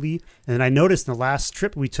completely. And then I noticed in the last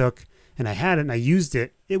trip we took, and I had it and I used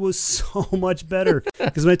it, it was so much better.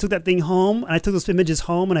 Because when I took that thing home, and I took those images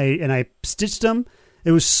home and I stitched them,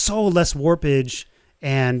 it was so less warpage,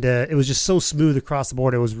 and it was just so smooth across the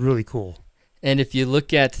board. It was really cool. And if you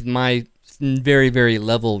look at my very, very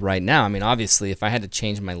level right now, I mean, obviously, if I had to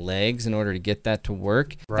change my legs in order to get that to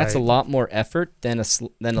work, that's a lot more effort than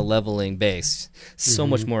a leveling base. So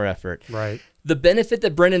much more effort. Right. The benefit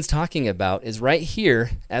that Brendan's talking about is right here.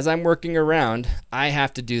 As I'm working around, I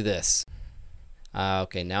have to do this.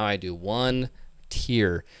 Okay, now I do one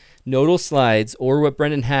tier. Nodal slides, or what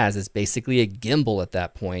Brendan has is basically a gimbal at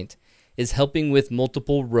that point, is helping with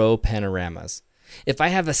multiple row panoramas. If I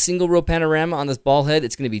have a single row panorama on this ball head,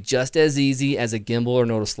 it's going to be just as easy as a gimbal or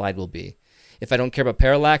nodal slide will be. If I don't care about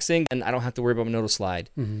parallaxing, then I don't have to worry about a nodal slide.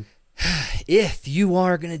 If you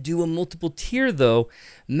are going to do a multiple tier, though,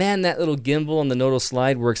 man, that little gimbal on the nodal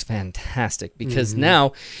slide works fantastic because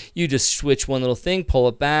now you just switch one little thing, pull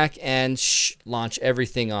it back, and launch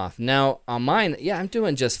everything off. Now, on mine, I'm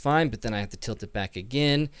doing just fine, but then I have to tilt it back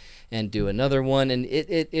again and do another one, and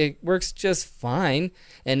it works just fine,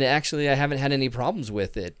 and actually I haven't had any problems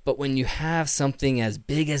with it. But when you have something as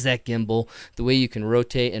big as that gimbal, the way you can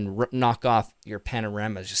rotate and knock off your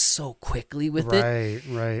panorama just so quickly with it,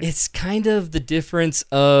 it's kind of the difference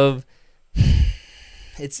of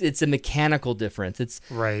it's a mechanical difference. It's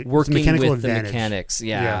working with the mechanics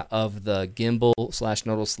of the gimbal /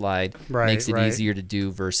 nodal slide makes it easier to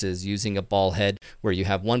do versus using a ball head where you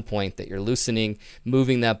have one point that you're loosening,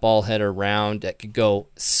 moving that ball head around that could go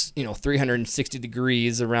 360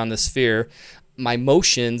 degrees around the sphere. My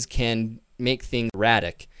motions can make things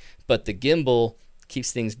erratic, but the gimbal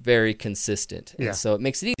keeps things very consistent. And so it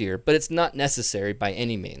makes it easier, but it's not necessary by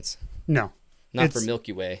any means. No. Not for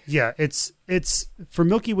Milky Way. Yeah, it's for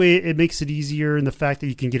Milky Way, it makes it easier in the fact that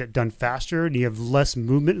you can get it done faster and you have less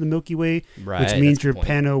movement in the Milky Way, which means your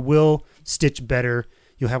pano will stitch better.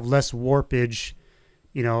 You'll have less warpage.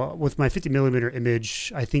 You know, with my 50 millimeter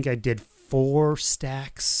image, I think I did 4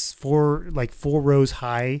 stacks, 4 rows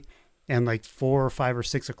high and like 4 or 5 or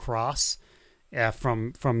 6 across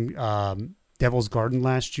from Devil's Garden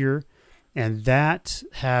last year. And that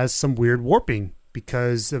has some weird warping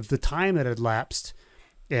because of the time that had lapsed,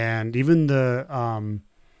 and even the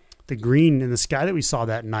green in the sky that we saw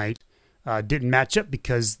that night didn't match up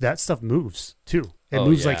because that stuff moves too. It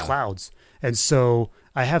moves like clouds, and so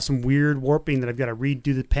I have some weird warping that I've got to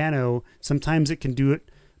redo the pano. Sometimes it can do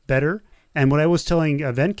it better. And what I was telling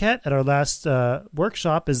Venkat at our last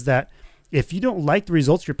workshop is that if you don't like the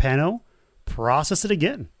results of your pano, process it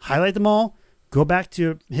again, highlight them all, go back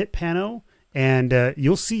to hit pano. And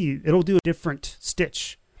you'll see it'll do a different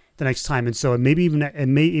stitch the next time. And so it may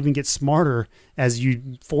even get smarter as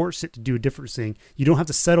you force it to do a different thing. You don't have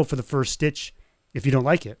to settle for the first stitch if you don't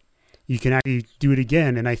like it. You can actually do it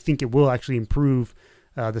again, and I think it will actually improve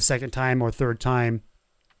the second time or third time,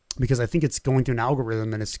 because I think it's going through an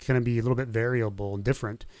algorithm and it's going to be a little bit variable and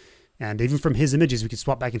different. And even from his images, we could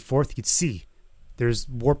swap back and forth. You could see there's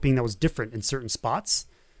warping that was different in certain spots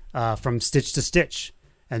from stitch to stitch.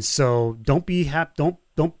 And so don't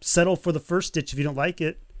settle for the first stitch if you don't like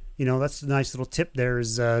it. You know, that's a nice little tip there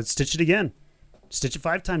is stitch it again. Stitch it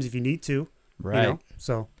 5 times if you need to. Right. You know?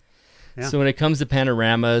 So, yeah. So when it comes to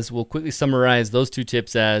panoramas, we'll quickly summarize those 2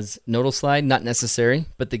 tips as nodal slide, not necessary,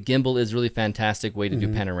 but the gimbal is really fantastic way to do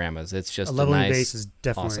panoramas. It's just a leveling nice, base is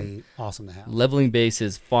definitely awesome to have. Leveling base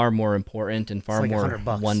is far more important and far like more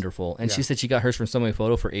 $100. wonderful. And she said she got hers from Someway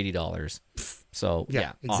Photo for $80. So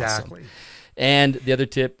yeah, exactly. Awesome. And the other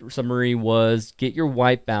tip summary was get your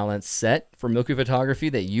white balance set for Milky photography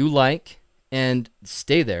that you like and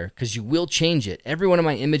stay there, because you will change it. Every one of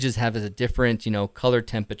my images have a different, color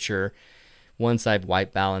temperature once I've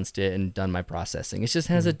white balanced it and done my processing. It just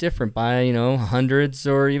has a different by, hundreds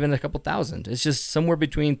or even a couple thousand. It's just somewhere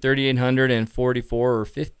between 3,800 and 44 or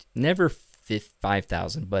 50, never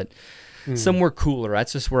 5,000, but somewhere cooler.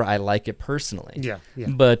 That's just where I like it personally. Yeah.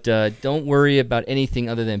 But don't worry about anything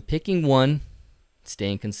other than picking one,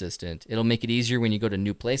 staying consistent. It'll make it easier when you go to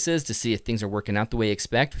new places to see if things are working out the way you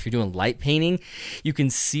expect. If you're doing light painting, you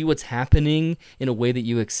can see what's happening in a way that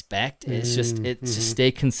you expect. It's just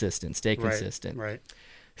stay consistent. Stay consistent. Right.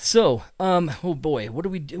 So, oh boy, what are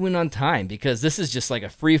we doing on time? Because this is just like a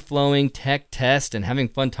free-flowing tech test and having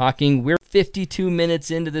fun talking. We're 52 minutes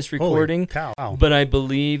into this recording, Holy cow. but I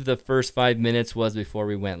believe the first 5 minutes was before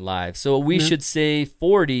we went live. So we should say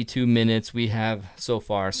 42 minutes we have so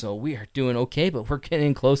far. So we are doing okay, but we're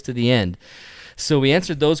getting close to the end. So we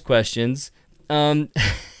answered those questions. From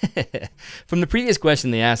the previous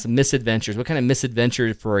question, they asked misadventures. What kind of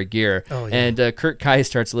misadventure for our gear? Oh, yeah. And Kurt Kai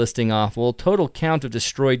starts listing off, well, total count of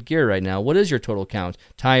destroyed gear right now. What is your total count?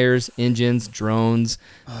 Tires, engines, drones.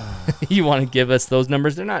 You want to give us those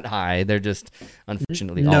numbers? They're not high. They're just,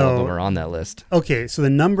 unfortunately, all of them are on that list. Okay, so the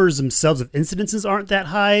numbers themselves of incidences aren't that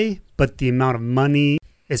high, but the amount of money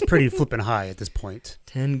is pretty flipping high at this point.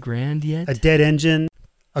 10 grand yet? A dead engine,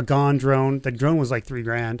 a gone drone. The drone was like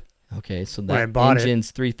 $3,000. Okay, so When I that bought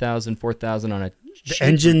engine's 3,000, 4,000 on a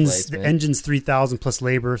The engine's 3,000 plus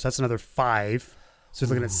labor, so that's another 5. So you're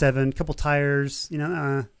looking at 7. Couple tires,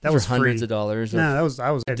 that was free. hundreds of dollars. No,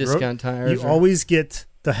 I was discount tires. You always get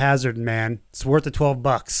the hazard, man. It's worth the $12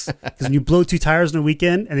 because when you blow 2 tires in a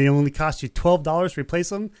weekend and they only cost you $12 to replace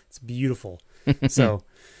them, it's beautiful. So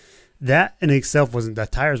that in itself the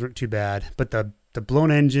tires weren't too bad, but the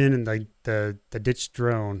blown engine and the ditched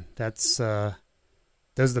drone, that's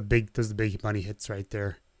those are the big money hits right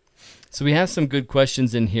there. So we have some good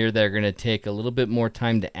questions in here that are going to take a little bit more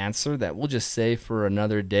time to answer that we'll just say for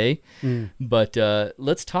another day. But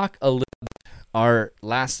let's talk a little bit our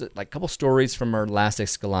last, couple stories from our last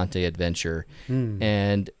Escalante adventure.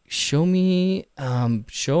 And show them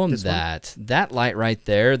that light right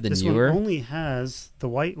there, the this newer. One only has the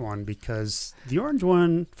white one because the orange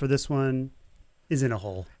one for this one is in a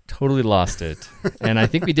hole. Totally lost it. And I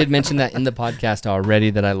think we did mention that in the podcast already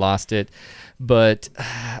that I lost it. But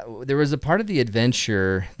there was a part of the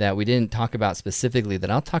adventure that we didn't talk about specifically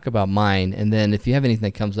that I'll talk about mine. And then if you have anything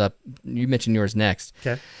that comes up, you mention yours next.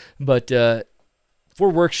 Okay. But for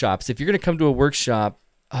workshops, if you're going to come to a workshop,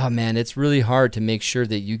 oh man, it's really hard to make sure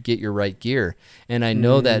that you get your right gear. And I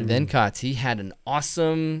know that Venkat, he had an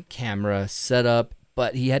awesome camera set up,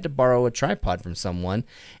 but he had to borrow a tripod from someone,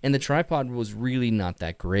 and the tripod was really not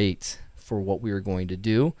that great for what we were going to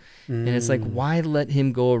do. And it's like, why let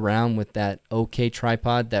him go around with that okay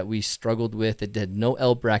tripod that we struggled with? It had no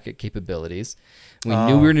L bracket capabilities. We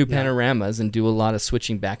knew we were new panoramas and do a lot of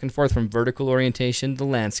switching back and forth from vertical orientation to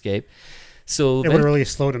landscape. So it would really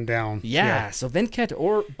slowed him down. Yeah, so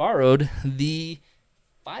Venkat borrowed the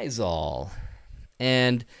Faisal.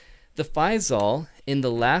 And the Faisal, in the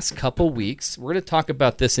last couple weeks, we're going to talk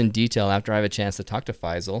about this in detail after I have a chance to talk to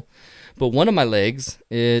Faisal. But one of my legs,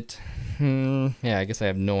 I guess I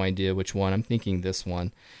have no idea which one. I'm thinking this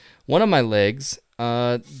one. One of my legs,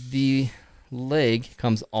 the leg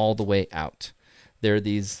comes all the way out. There are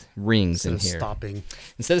these rings in here.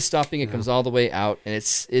 Instead of stopping, it comes all the way out, and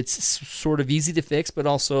it's sort of easy to fix, but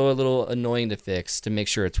also a little annoying to fix to make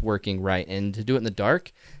sure it's working right. And to do it in the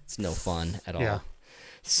dark, it's no fun at all. Yeah.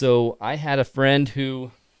 So I had a friend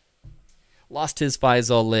who lost his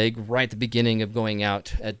Faisal leg right at the beginning of going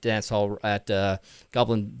out at dance hall at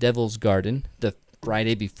Goblin Devil's Garden the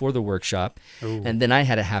Friday before the workshop. Ooh. And then I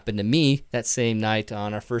had it happen to me that same night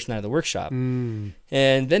on our first night of the workshop. And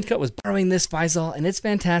Venkat was borrowing this Faisal, and it's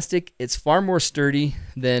fantastic. It's far more sturdy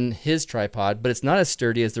than his tripod, but it's not as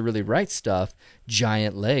sturdy as the really right stuff.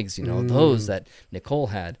 Giant legs, those that Nicole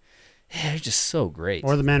had. They're just so great.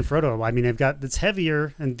 Or the Manfrotto. I mean, it's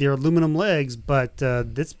heavier and they're aluminum legs, but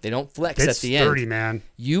they don't flex at the end. It's sturdy, man.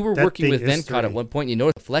 You were working with Venkat at one point. You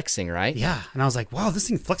noticed flexing, right? Yeah, and I was like, wow, this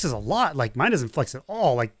thing flexes a lot. Like, mine doesn't flex at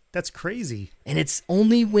all. Like, that's crazy. And it's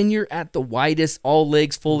only when you're at the widest, all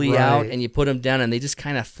legs fully out, and you put them down, and they just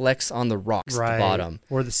kind of flex on the rocks at the bottom.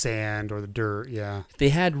 Or the sand or the dirt, yeah. They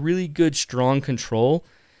had really good, strong control.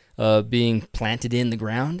 Being planted in the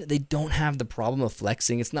ground, they don't have the problem of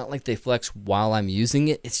flexing. It's not like they flex while I'm using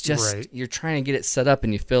it. It's just you're trying to get it set up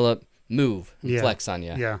and you fill up, move, and flex on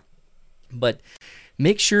you. Yeah. But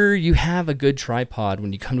make sure you have a good tripod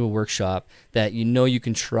when you come to a workshop that you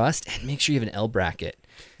can trust, and make sure you have an L bracket.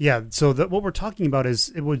 Yeah. So what we're talking about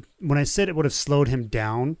is when I said it would have slowed him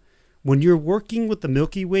down. When you're working with the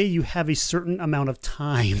Milky Way, you have a certain amount of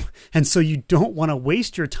time, and so you don't want to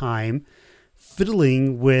waste your time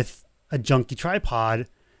fiddling with a junky tripod.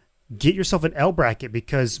 Get yourself an L bracket,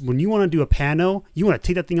 because when you want to do a pano, you want to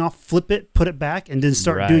take that thing off, flip it, put it back, and then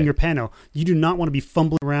start doing your pano. You do not want to be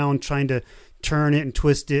fumbling around trying to turn it and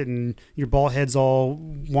twist it, and your ball head's all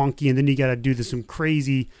wonky, and then you got to do you're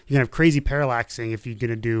going to have crazy parallaxing if you're going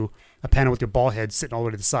to do a pano with your ball head sitting all the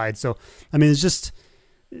way to the side. So, I mean,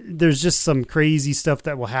 there's just some crazy stuff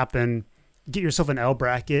that will happen. Get yourself an L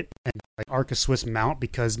bracket and Arca Swiss mount,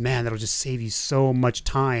 because man, that'll just save you so much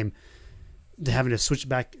time to having to switch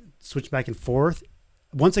back and forth.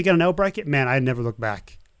 Once I got an L bracket, man, I never looked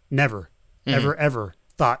back. Never, ever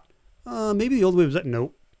thought, maybe the old way was that.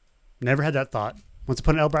 Nope, never had that thought. Once I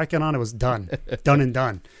put an L bracket on, it was done, done and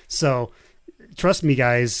done. So trust me,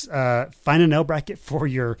 guys, find an L bracket for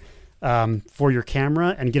your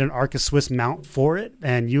camera and get an Arca Swiss mount for it,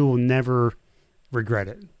 and you will never regret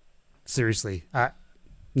it. Seriously, I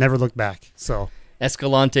never look back. So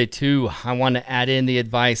Escalante 2, I want to add in the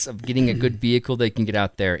advice of getting a good vehicle that can get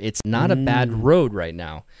out there. It's not a bad road right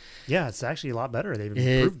now. Yeah, it's actually a lot better. They've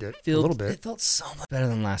improved it a little bit. It felt so much better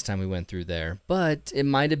than last time we went through there. But it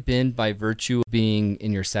might have been by virtue of being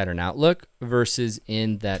in your Saturn Outlook versus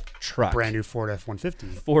in that truck. Brand new Ford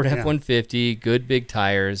F-150. Ford F-150, good big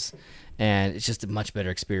tires. And it's just a much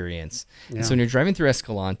better experience. Yeah. And so when you're driving through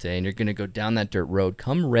Escalante and you're going to go down that dirt road,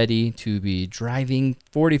 come ready to be driving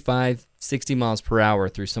 45, 60 miles per hour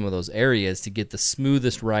through some of those areas to get the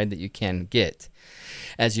smoothest ride that you can get.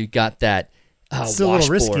 As you got that it's still a little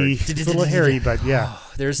risky. It's a little hairy, but yeah.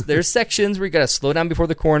 There's sections where you got to slow down before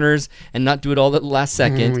the corners and not do it all at the last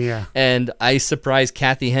second. Yeah. And I surprised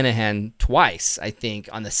Kathy Henahan twice, I think,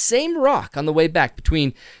 on the same rock on the way back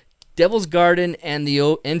between Garden and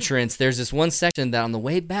the entrance. There's this one section that on the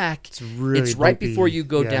way back, it's right bumpy. Before you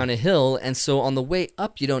go down a hill, and so on the way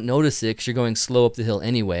up you don't notice it because you're going slow up the hill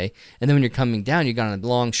anyway, and then when you're coming down you got on a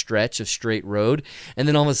long stretch of straight road, and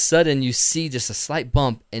then all of a sudden you see just a slight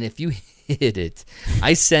bump, and if you hit it,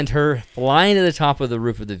 I sent her flying to the top of the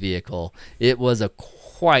roof of the vehicle. It was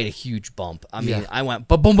quite a huge bump. I mean, I went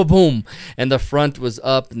ba-boom, ba-boom, and the front was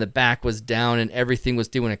up and the back was down, and everything was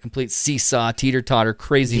doing a complete seesaw, teeter-totter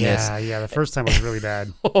craziness. Yeah, the first time was really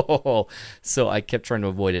bad. So I kept trying to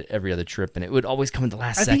avoid it every other trip, and it would always come in the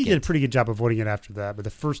last second. I think you did a pretty good job avoiding it after that, but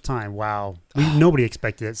the first time, wow. Nobody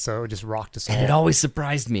expected it, so it just rocked us all. And it always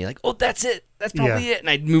surprised me, like, oh, that's it. that's probably it. And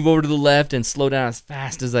I'd move over to the left and slow down as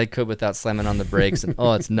fast as I could without slamming on the brakes. And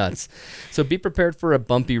it's nuts. So be prepared for a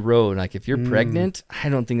bumpy road. Like if you're pregnant, I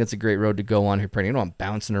don't think that's a great road to go on if you're pregnant. You don't want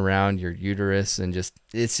bouncing around your uterus and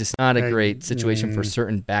it's just not a great situation for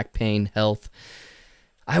certain back pain, health.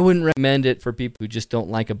 I wouldn't recommend it for people who just don't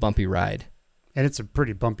like a bumpy ride. And it's a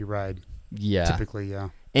pretty bumpy ride. Yeah. Typically, yeah.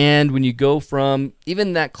 And when you go from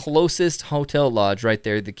even that closest hotel lodge right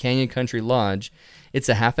there, the Canyon Country Lodge, it's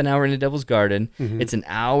a half an hour into Devil's Garden. Mm-hmm. It's an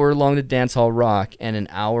hour long to Dance Hall Rock and an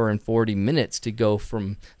hour and 40 minutes to go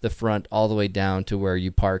from the front all the way down to where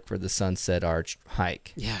you park for the Sunset Arch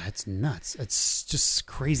hike. Yeah, it's nuts. It's just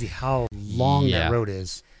crazy how long that road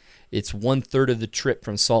is. It's 1/3 of the trip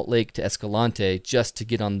from Salt Lake to Escalante just to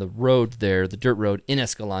get on the road there, the dirt road in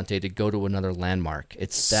Escalante to go to another landmark.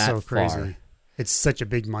 It's that so crazy. Far. It's such a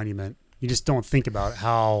big monument. You just don't think about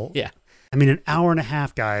how. Yeah. I mean, an hour and a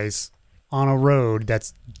half, guys, on a road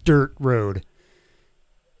that's dirt road.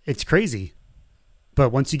 It's crazy.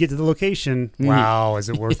 But once you get to the location, wow, is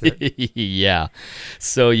it worth it? Yeah.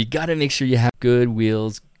 So you got to make sure you have good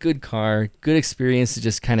wheels, good car, good experience to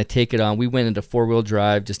just kind of take it on. We went into 4-wheel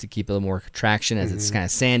drive just to keep a little more traction as it's kind of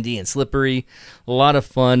sandy and slippery. A lot of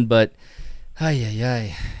fun, but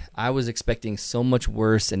I was expecting so much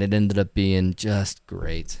worse, and it ended up being just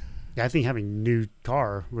great. Yeah, I think having a new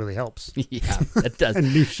car really helps. Yeah, it does.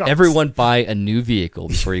 And new shocks. Everyone buy a new vehicle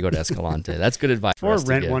before you go to Escalante. That's good advice. Or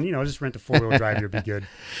rent one. Just rent a 4-wheel drive. You'll be good.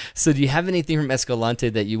 So do you have anything from Escalante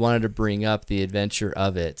that you wanted to bring up, the adventure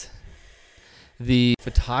of it? The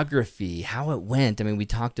photography, how it went. I mean, we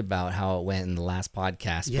talked about how it went in the last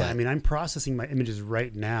podcast. Yeah, but... I mean, I'm processing my images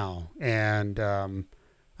right now, and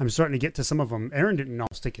I'm starting to get to some of them. Aaron didn't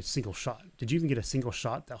almost take a single shot. Did you even get a single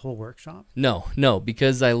shot that whole workshop? No,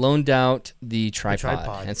 because I loaned out the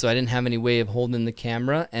tripod. And so I didn't have any way of holding the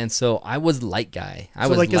camera, and so I was light guy.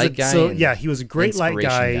 He was a great light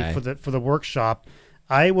guy for the workshop.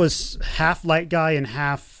 I was half light guy and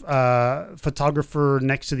half photographer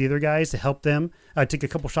next to the other guys to help them. I'd take a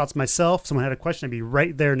couple shots myself. Someone had a question, I'd be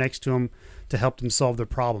right there next to them to help them solve their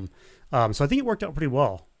problem. So I think it worked out pretty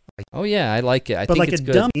well. Oh yeah, I like it. I think like it's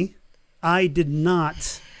good. But like a dummy, I did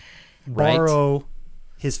not borrow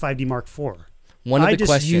his 5D Mark IV. I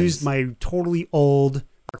just used my totally old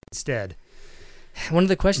instead. One of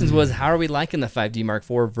the questions was, how are we liking the 5D Mark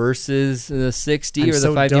IV versus the 6D or the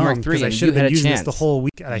 5D Mark III? I should have been using this the whole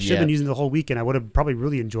week. I should have been using it the whole weekend. I would have probably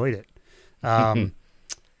really enjoyed it.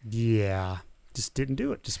 Yeah, just didn't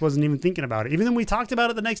do it. Just wasn't even thinking about it. Even though we talked about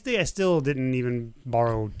it the next day, I still didn't even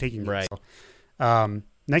borrow taking it. Right. So,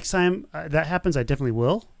 next time that happens, I definitely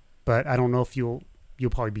will. But I don't know if you'll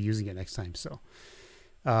probably be using it next time. So,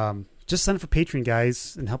 just sign up for Patreon,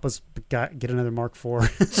 guys, and help us get another Mark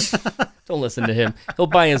IV. Don't listen to him. He'll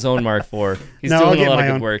buy his own Mark IV. He's doing a lot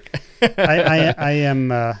of good work. I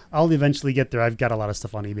am. I'll eventually get there. I've got a lot of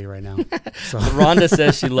stuff on eBay right now. So. Rhonda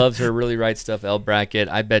says she loves her Really Right Stuff L bracket.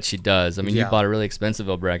 I bet she does. I mean, you bought a really expensive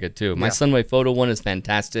L bracket too. My Sunway Photo one is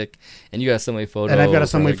fantastic, and you got a Sunway Photo. And I've got a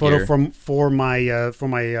Sunway Photo for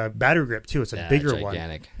my battery grip too. It's a bigger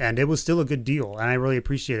gigantic one, and it was still a good deal, and I really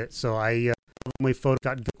appreciate it. So Sunway Photo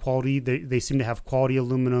got good quality. They seem to have quality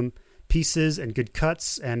aluminum pieces and good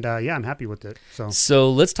cuts, and I'm happy with it.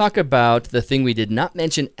 So let's talk about the thing we did not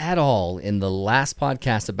mention at all in the last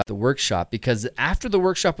podcast about the workshop, because after the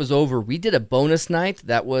workshop was over, we did a bonus night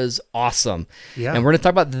that was awesome. Yeah. And we're going to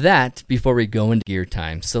talk about that before we go into gear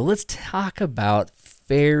time. So let's talk about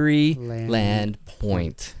Fairyland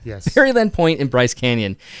Point. Yes. Fairyland Point in Bryce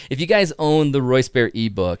Canyon. If you guys own the Royce Bear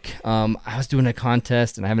ebook, I was doing a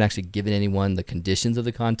contest, and I haven't actually given anyone the conditions of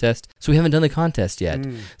the contest, so we haven't done the contest yet.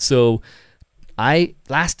 So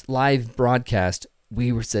last live broadcast,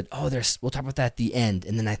 we said, we'll talk about that at the end,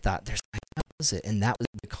 and then I thought, that was it, and that was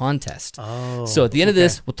the contest. So at the end of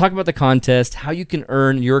this, we'll talk about the contest, how you can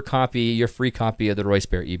earn your free copy of the Royce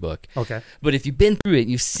Bear ebook. Okay. But if you've been through it,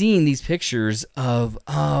 you've seen these pictures of,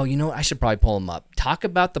 I should probably pull them up. Talk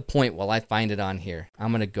about the point while I find it on here.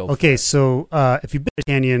 I'm going to go. Okay, so if you've been to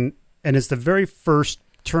Canyon, and it's the very first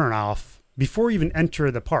turnoff before you even enter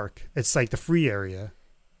the park, it's like the free area,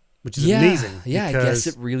 which is amazing. Yeah, I guess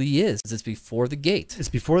it really is. It's before the gate. It's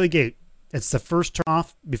before the gate. It's the first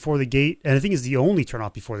turnoff before the gate, and I think it's the only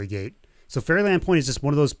turnoff before the gate. So Fairyland Point is just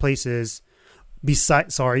one of those places.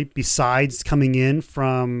 Besides coming in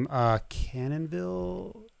from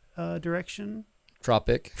Cannonville direction,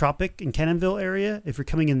 Tropic and Cannonville area. If you're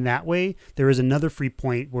coming in that way, there is another free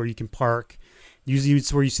point where you can park. Usually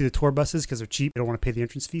it's where you see the tour buses because they're cheap. They don't want to pay the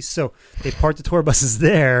entrance fees. So they park the tour buses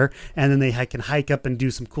there, and then they can hike up and do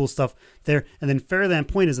some cool stuff there. And then Fairyland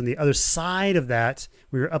Point is on the other side of that.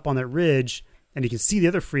 We were up on that ridge, and you can see the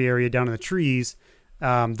other free area down in the trees.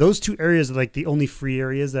 Those two areas are like the only free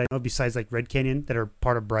areas that I know besides like Red Canyon that are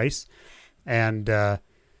part of Bryce. And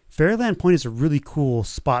Fairyland Point is a really cool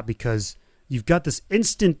spot because you've got this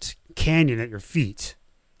instant canyon at your feet.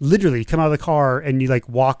 Literally, you come out of the car and you like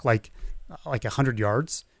walk like 100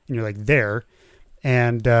 yards and you're like there.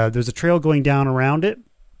 And there's a trail going down around it.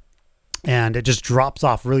 And it just drops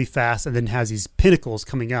off really fast and then has these pinnacles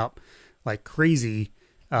coming up like crazy.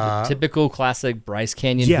 Typical classic Bryce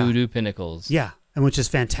Canyon hoodoo pinnacles. Yeah, and which is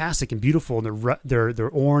fantastic and beautiful. And they're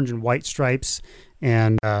orange and white stripes.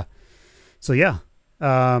 And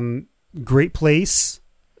great place.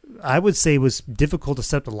 I would say it was difficult to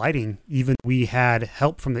set up the lighting. Even we had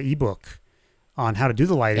help from the ebook on how to do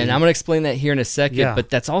the lighting. And I'm going to explain that here in a second, but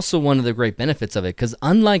that's also one of the great benefits of it, because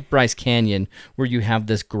unlike Bryce Canyon, where you have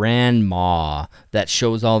this grand maw that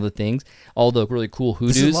shows all the things, all the really cool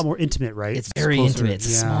hoodoos. This is a lot more intimate, right? It's very intimate. It's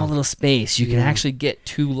a small little space. You can actually get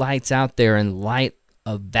 2 lights out there and light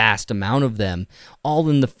a vast amount of them, all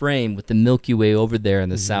in the frame with the Milky Way over there in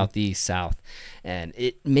the southeast south. And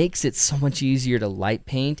it makes it so much easier to light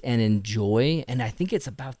paint and enjoy. And I think it's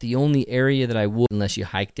about the only area that I would, unless you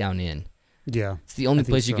hike down in. Yeah. It's the only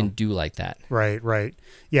place you can do like that. Right.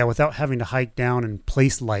 Yeah, without having to hike down and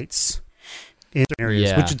place lights in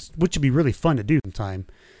areas, which would be really fun to do sometime.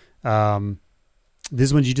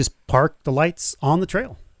 This one's you just park the lights on the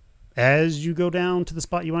trail as you go down to the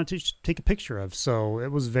spot you want to take a picture of. So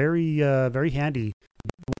it was very, very handy.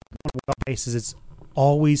 It's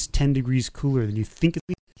always 10 degrees cooler than you think it's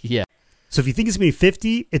going to be. Yeah. So if you think it's going to be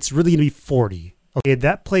 50, it's really going to be 40. Okay,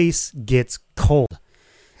 that place gets cold.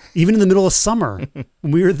 Even in the middle of summer,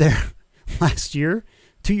 when we were there last year,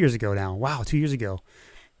 2 years ago now. Wow, 2 years ago.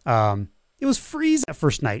 It was freezing that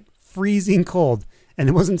first night. Freezing cold. And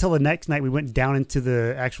it wasn't until the next night we went down into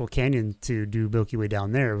the actual canyon to do Milky Way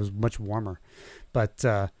down there. It was much warmer. But,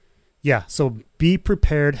 so be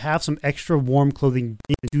prepared. Have some extra warm clothing.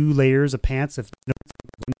 2 layers of pants, if no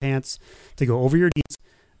pants, to go over your jeans.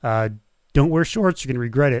 Don't wear shorts. You're going to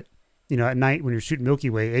regret it. At night when you're shooting Milky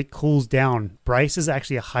Way, it cools down. Bryce is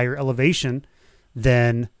actually a higher elevation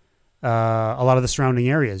than a lot of the surrounding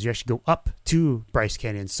areas. You actually go up to Bryce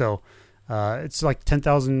Canyon. So it's like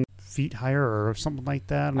 10,000 feet higher or something like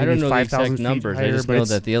that. Maybe I don't know 5, the exact numbers. I just know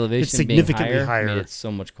that the elevation it's significantly being higher. Made it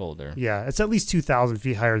so much colder. Yeah, it's at least 2,000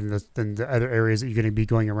 feet higher than the other areas that you're going to be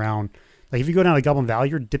going around. Like if you go down to Goblin Valley,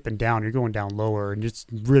 you're dipping down. You're going down lower, and it's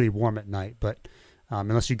really warm at night. But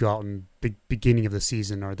unless you go out in the beginning of the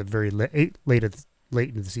season or the very late into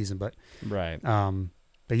the season. But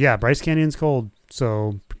yeah, Bryce Canyon's cold,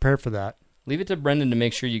 so prepare for that. Leave it to Brendan to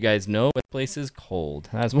make sure you guys know what place is cold.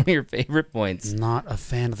 That's one of your favorite points. Not a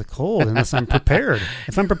fan of the cold unless I'm prepared.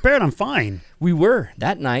 If I'm prepared, I'm fine. We were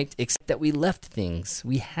that night, except that we left things.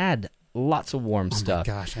 We had lots of warm stuff.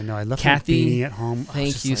 Oh my gosh, I know. I left Kathy, my beanie at home.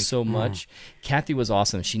 Thank you so much. Kathy was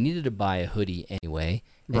awesome. She needed to buy a hoodie anyway.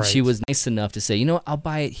 And Right. she was nice enough to say, I'll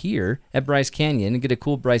buy it here at Bryce Canyon and get a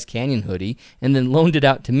cool Bryce Canyon hoodie, and then loaned it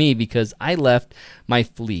out to me because I left my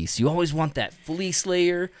fleece. You always want that fleece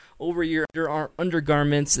layer over your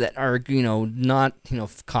undergarments that are, not,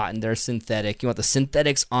 cotton. They're synthetic. You want the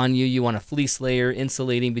synthetics on you. You want a fleece layer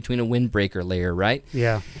insulating between a windbreaker layer, right?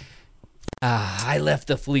 Yeah. I left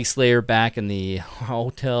the fleece layer back in the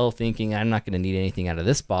hotel thinking I'm not going to need anything out of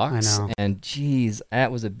this box. I know. And geez,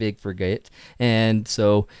 that was a big forget. And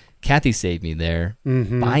so Kathy saved me there.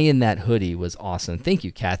 Mm-hmm. Buying that hoodie was awesome. Thank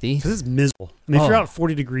you, Kathy. Because it's miserable. I mean, if you're out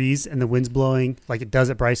 40 degrees and the wind's blowing like it does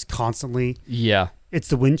at Bryce constantly, Yeah. it's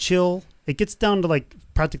the wind chill. It gets down to like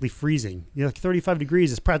practically freezing. Like 35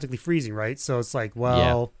 degrees is practically freezing, right? So it's like,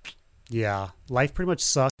 yeah, life pretty much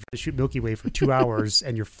sucks. You shoot Milky Way for 2 hours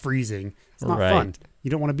and you're freezing. It's not fun. You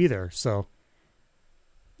don't want to be there. So,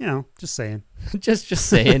 just saying. just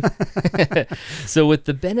saying. So with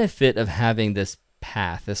the benefit of having this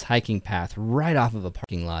path, this hiking path right off of a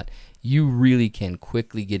parking lot, you really can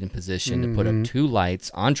quickly get in position to put up 2 lights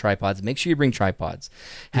on tripods. Make sure you bring tripods.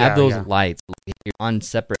 Have those lights on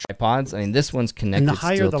separate tripods. I mean, this one's connected. And the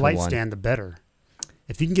higher still the to light one. stand, the better.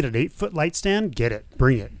 If you can get an 8-foot light stand, get it.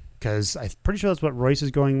 Bring it. Because I'm pretty sure that's what Royce is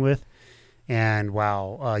going with. And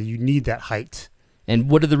wow, you need that height. And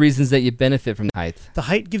what are the reasons that you benefit from the height? The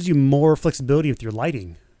height gives you more flexibility with your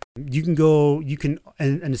lighting. You can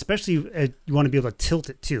and especially you want to be able to tilt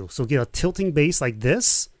it too. So get a tilting base like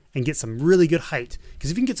this and get some really good height.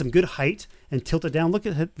 Because if you can get some good height and tilt it down, look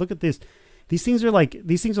at this. These things are like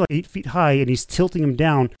 8 feet high, and he's tilting them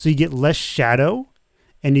down so you get less shadow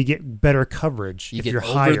and you get better coverage. You get you're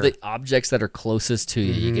over higher. the objects that are closest to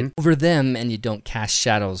you. You get over them, and you don't cast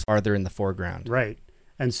shadows farther in the foreground. Right.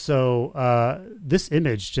 And so this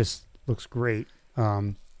image just looks great.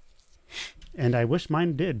 And I wish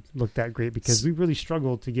mine did look that great because we really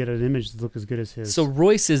struggled to get an image to look as good as his. So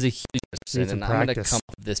Royce is a huge person, and I'm going to come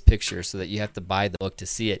up with this picture so that you have to buy the book to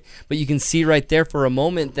see it. But you can see right there for a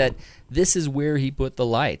moment that this is where he put the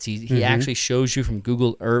lights. He actually shows you from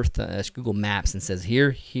Google Earth, Google Maps, and says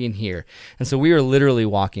here, and here. And so we were literally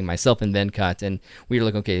walking, myself and Venkat, and we were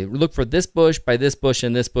like, okay, look for this bush, by this bush,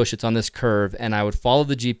 and this bush. It's on this curve. And I would follow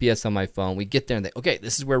the GPS on my phone. We get there, and okay,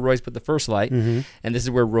 this is where Royce put the first light, and this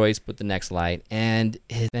is where Royce put the next light. And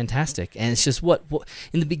it's fantastic. And it's just what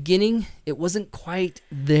in the beginning, it wasn't quite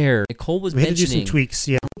there. Nicole was mentioning. We had to do some tweaks,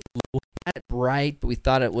 yeah. Had it bright, but we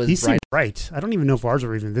thought it was These bright. seem bright. I don't even know if ours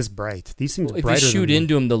are even this bright. These seem brighter. If you shoot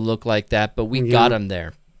into them, they'll look like that, but we got them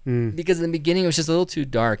there. Because in the beginning, it was just a little too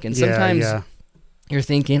dark. And sometimes you're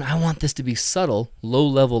thinking, I want this to be subtle,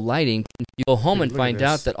 low-level lighting. You go home and find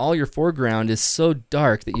out that all your foreground is so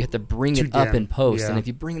dark that you have to bring it up in post. And if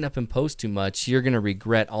you bring it up in post too much, you're going to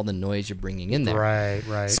regret all the noise you're bringing in there.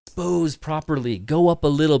 Right. Expose properly. Go up a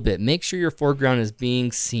little bit. Make sure your foreground is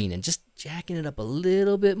being seen. And just jacking it up a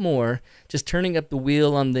little bit more, just turning up the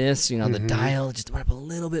wheel on this, the dial, just up a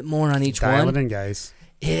little bit more on each one. Dial it in, guys.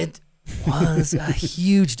 It was a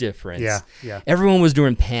huge difference. Yeah. Everyone was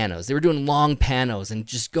doing panos. They were doing long panos and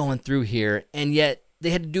just going through here, and yet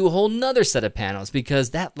they had to do a whole nother set of panos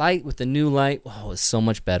because that light with the new light, was so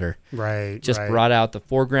much better. Right. Just brought out the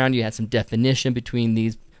foreground. You had some definition between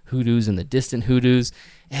these hoodoos and the distant hoodoos,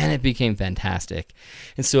 and it became fantastic.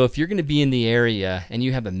 And so if you're going to be in the area and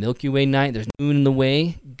you have a Milky Way night, there's moon in the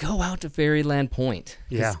way, go out to Fairyland Point.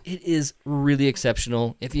 Yeah. It is really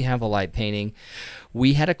exceptional if you have a light painting.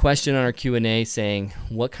 We had a question on our Q&A saying,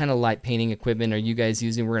 what kind of light painting equipment are you guys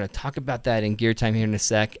using? We're going to talk about that in Gear Time here in a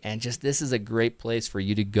sec. And just this is a great place for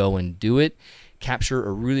you to go and do it. Capture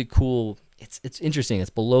a really cool... It's interesting. It's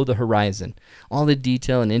below the horizon. All the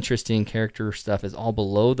detail and interesting character stuff is all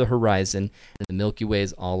below the horizon, and the Milky Way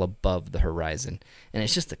is all above the horizon. And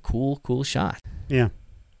it's just a cool shot. Yeah.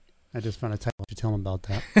 I just found a title. Why don't you tell him about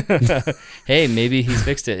that? Hey, maybe he's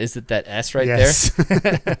fixed it. Is it that S right there?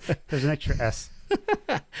 There's an extra S.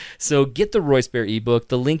 So get the Royce Bear ebook.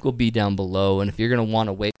 The link will be down below. And if you're going to want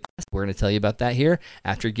to wait, we're going to tell you about that here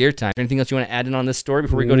after Gear Time. Anything else you want to add in on this story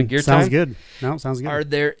before we go to Gear Time? Sounds good. No, sounds good. Are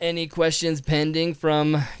there any questions pending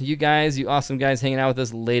from you guys, you awesome guys hanging out with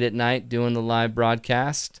us late at night doing the live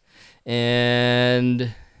broadcast?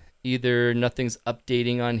 And either nothing's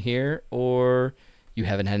updating on here or you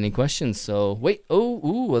haven't had any questions. So wait, a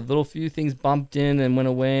little few things bumped in and went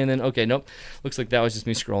away, and then nope. Looks like that was just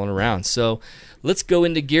me scrolling around. So let's go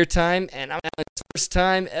into Gear Time, and I'm having the first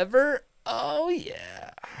time ever. Oh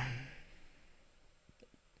yeah.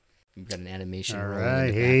 We've got an animation. All rolling right. in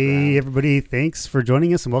the Hey background. everybody, thanks for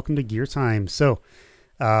joining us and welcome to Gear Time. So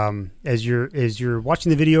as you're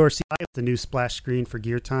watching the video or seeing the new splash screen for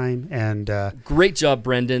Gear Time, and Great job,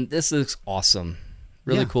 Brendan. This looks awesome.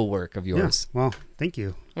 Really cool work of yours. Yeah, well, thank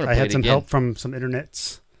you. I'm gonna I play had it some again. help from some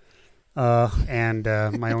internets and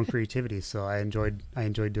my own creativity, so I enjoyed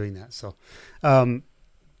doing that. So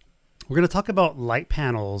we're going to talk about light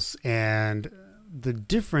panels and the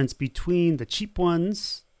difference between the cheap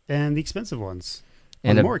ones and the expensive ones.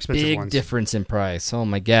 And the a more expensive big ones. difference in price. Oh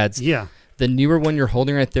my God. Yeah. The newer one you're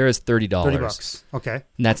holding right there is $30. $30. Okay.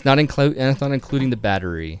 And that's not including the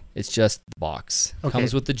battery. It's just the box. Okay.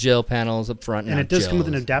 Comes with the gel panels up front. And not it does come with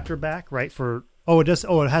an gels. adapter back, right? It does.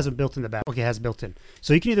 Oh, it has it built in the back. Okay, it has it built in.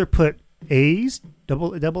 So you can either put A's,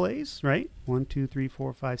 double A's, right? 1, 2, 3,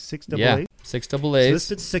 4, 5, 6 double A's. 6 double So A's. this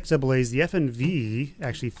fits 6 double A's. The FNV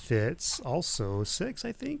actually fits also 6,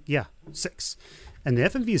 I think. Yeah, 6. And the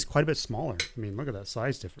FNV is quite a bit smaller. I mean, look at that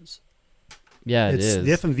size difference. Yeah, it is.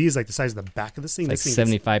 The FNV is like the size of the back of this thing. It's This like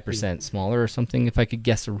thing is 75% smaller or something, if I could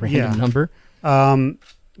guess a random number. But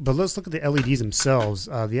let's look at the LEDs themselves.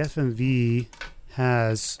 The FMV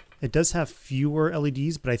does have fewer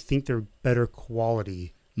LEDs, but I think they're better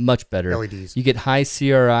quality Much better. LEDs. You get high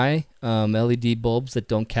CRI LED bulbs that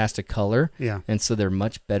don't cast a color. Yeah. And so they're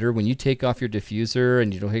much better. When you take off your diffuser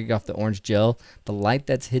and you don't take off the orange gel, the light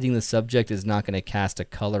that's hitting the subject is not going to cast a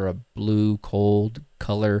color, a blue, cold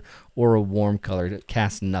color, or a warm color. It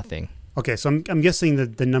casts nothing. Okay, so I'm guessing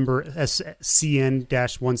that the number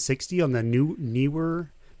SCN-160 on the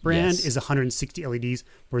newer brand Yes. is 160 LEDs,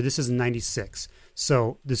 where this is 96.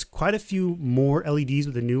 So there's quite a few more LEDs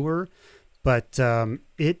with the newer, but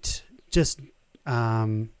it just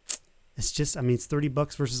it's just, I mean, it's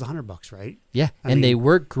 $30 versus $100, right? Yeah, and they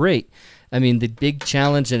work great. I mean, the big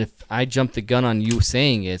challenge, and if I jumped the gun on you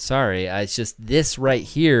saying it, sorry, it's just this right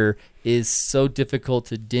here is so difficult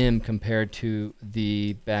to dim compared to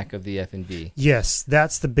the back of the F&B. Yes,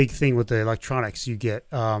 that's the big thing with the electronics. You get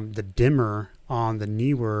the dimmer on the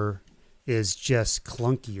Neewer is just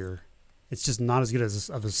clunkier. It's just not as good as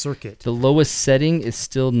of a circuit. The lowest setting is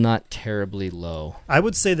still not terribly low. I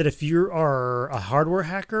would say that if you are a hardware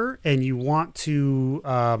hacker and you want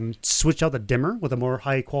to switch out the dimmer with a more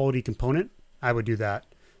high quality component, I would do that.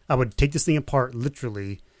 I would take this thing apart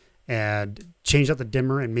literally and change out the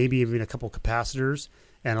dimmer and maybe even a couple capacitors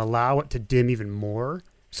and allow it to dim even more.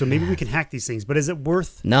 So maybe we can hack these things, but is it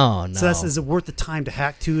worth? No. So is it worth the time to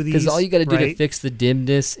hack two of these? Because all you got to do to right? fix the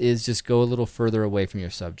dimness is just go a little further away from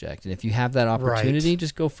your subject, and if you have that opportunity,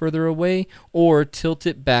 just go further away or tilt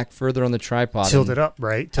it back further on the tripod. Tilt it up,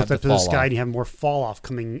 right? Tilt it up to the sky, off. and you have more fall off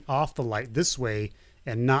coming off the light this way,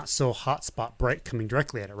 and not so hot spot bright coming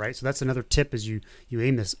directly at it, right? So that's another tip: is you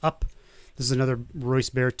aim this up. This is another Royce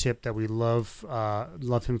Bear tip that we love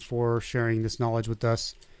him for sharing this knowledge with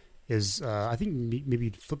us. Is I think maybe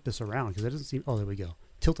you'd flip this around because it doesn't seem. Oh, there we go.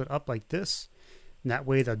 Tilt it up like this, and that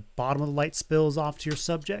way the bottom of the light spills off to your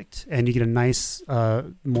subject, and you get a nice,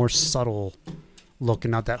 more subtle look,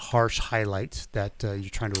 and not that harsh highlight that you're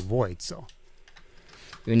trying to avoid. So,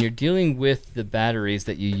 when you're dealing with the batteries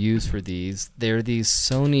that you use for these, they're these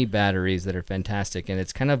Sony batteries that are fantastic, and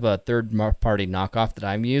it's kind of a third-party knockoff that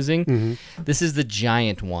I'm using. Mm-hmm. This is the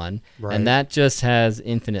giant one, Right. and that just has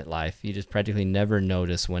infinite life. You just practically never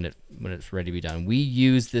notice when it's ready to be done. We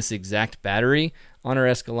use this exact battery on our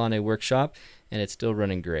Escalante workshop, and it's still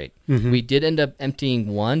running great. Mm-hmm. We did end up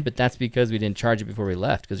emptying one, but that's because we didn't charge it before we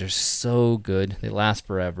left because they're so good. They last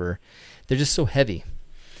forever. They're just so heavy.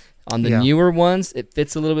 On the newer ones, it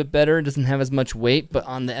fits a little bit better. It doesn't have as much weight, but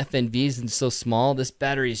on the FNVs, it's so small. This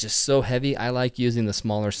battery is just so heavy. I like using the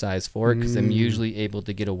smaller size for it because I'm usually able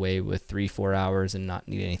to get away with 3-4 hours and not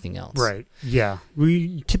need anything else. Right. Yeah.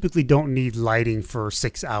 We typically don't need lighting for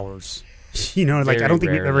 6 hours. You know, like Very I don't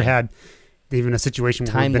think we've ever rarely. had even a situation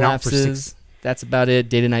where Time we've been out for lapses, 6. that's about it.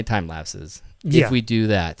 Day to night time lapses. Yeah. If we do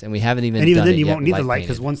that, and we haven't even And even done then, it you yet won't need the light painted.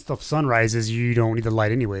 because once the sun rises, you don't need the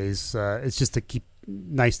light anyways. It's just to keep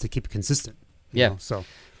nice to keep it consistent. you know, so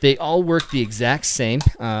They all work the exact same.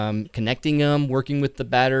 Connecting them, working with the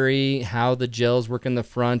battery, how the gels work in the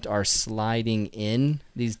front are sliding in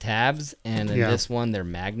these tabs, and in this one they're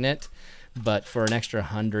magnet. But for an extra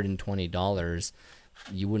 $120,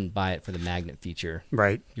 you wouldn't buy it for the magnet feature.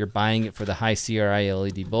 right. You're buying it for the high CRI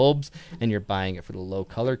LED bulbs, and you're buying it for the low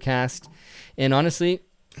color cast. And honestly,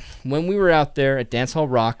 when we were out there at Dance Hall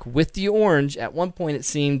Rock with the orange, at one point it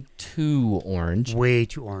seemed too orange. Way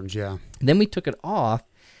too orange. Yeah. Then we took it off,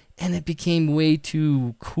 and it became way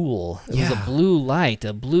too cool. It was a blue light,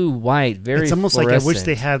 a blue-white, very It's almost like I wish fluorescent.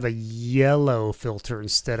 they had a yellow filter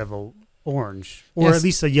instead of a orange, or Yes. at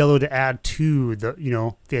least a yellow to add to the. You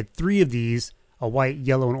know, if they had 3 of these, a white,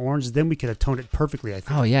 yellow, and orange, then we could have toned it perfectly. I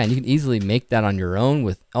think. Oh, yeah, and you can easily make that on your own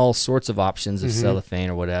with all sorts of options of cellophane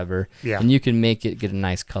or whatever. Yeah. And you can make it get a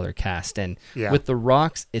nice color cast. And with the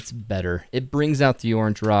rocks, it's better. It brings out the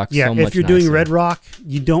orange rock so much if you're doing nicer. red rock,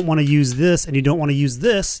 you don't want to use this, and you don't want to use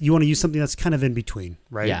this. You want to use something that's kind of in between,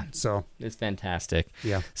 right? Yeah. So It's fantastic.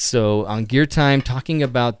 yeah. So on Gear Time, talking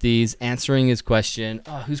about these, answering his question.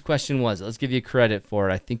 Oh, whose question was it? Let's give you credit for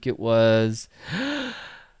it. I think it was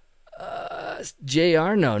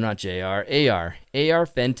JR. No, not JR. AR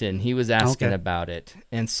Fenton. He was asking about it.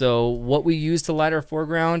 And so what we use to light our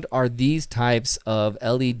foreground are these types of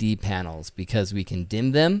LED panels because we can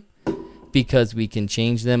dim them, because we can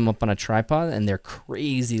change them up on a tripod, and they're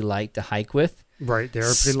crazy light to hike with. Right. They're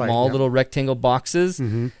pretty light. Small yeah. little rectangle boxes,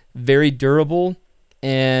 very durable,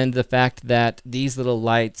 and the fact that these little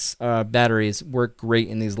lights, batteries, work great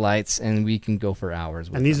in these lights, and we can go for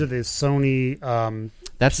hours with And these them. are the Sony.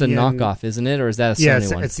 That's a PN knockoff, isn't it, or is that a Yeah,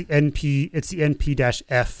 Sony one? it's the NP. It's the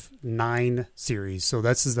NP-F9 series. So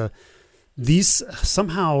these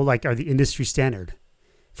somehow like are the industry standard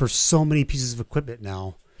for so many pieces of equipment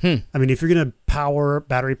now. I mean, if you're gonna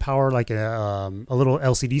battery power like a little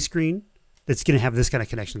LCD screen, it's gonna have this kind of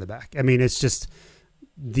connection in the back. I mean, it's just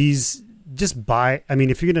these. Just buy. I mean,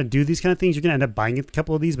 if you're gonna do these kind of things, you're gonna end up buying a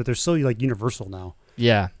couple of these, but they're so like universal now.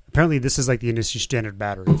 Yeah. Apparently, this is like the industry standard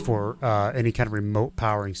battery for any kind of remote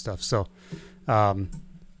powering stuff. So,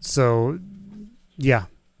 yeah,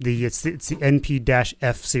 it's the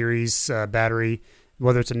NP-F series battery,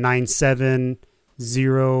 whether it's a 970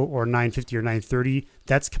 or 950 or 930,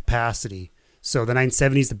 that's capacity. So the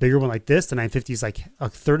 970 is the bigger one like this. The 950 is like a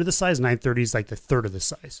third of the size. 930 is like the third of the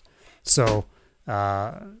size. So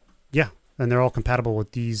Yeah, and they're all compatible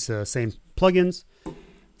with these same plugins.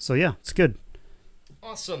 So yeah, it's good.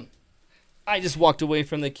 Awesome. I just walked away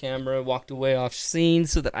from the camera, walked away off scene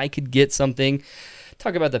so that I could get something.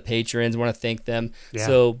 Talk about the patrons. Want to thank them. Yeah.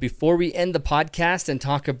 So before we end the podcast and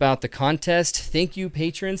talk about the contest, thank you,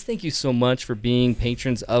 patrons. Thank you so much for being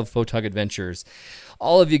patrons of Photog Adventures.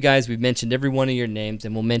 All of you guys, we've mentioned every one of your names,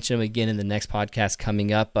 and we'll mention them again in the next podcast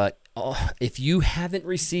coming up. But if you haven't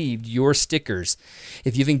received your stickers,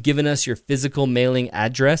 if you haven't given us your physical mailing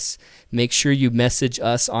address, make sure you message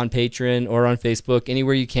us on Patreon or on Facebook,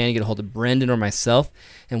 anywhere you can. You get a hold of Brendan or myself,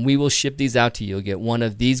 and we will ship these out to you. You'll get one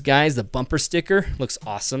of these guys. The bumper sticker looks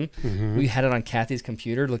awesome. Mm-hmm. We had it on Kathy's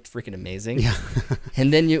computer. It looked freaking amazing. Yeah.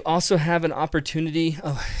 And then you also have an opportunity.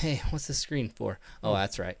 Oh, hey, what's the screen for? Oh,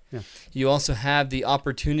 that's right. Yeah. You also have the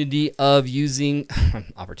opportunity of using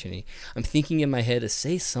opportunity. I'm thinking in my head to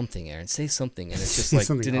say something, Aaron. Say something, and it's just like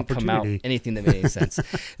didn't come out anything that made any sense.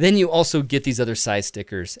 Then you also get these other size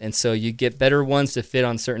stickers, and so you get better ones to fit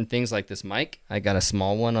on certain things like this mic. I got a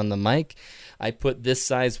small one on the mic. I put this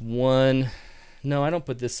size one. No, I don't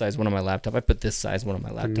put this size one on my laptop. I put this size one on my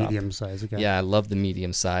laptop. The medium size, okay. Yeah, I love the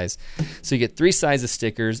medium size. So you get 3 sizes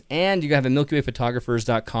stickers, and you have a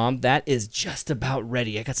MilkyWayPhotographers.com. That is just about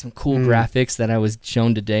ready. I got some cool graphics that I was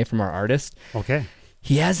shown today from our artist. Okay.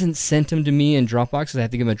 He hasn't sent them to me in Dropbox, because I have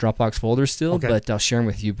to give him a Dropbox folder still, but I'll share them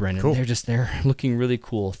with you, Brendan. Cool. They're looking really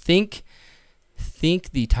cool. Think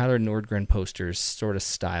the Tyler Nordgren posters sort of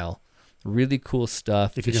style. Really cool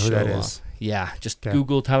stuff. If you know who that is. Yeah, just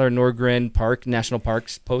Google Tyler Nordgren National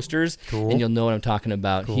Parks posters, and you'll know what I'm talking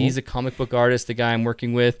about. Cool. He's a comic book artist, the guy I'm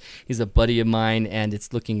working with. He's a buddy of mine, and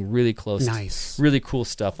it's looking really close. Nice. Really cool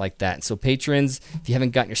stuff like that. So patrons, if you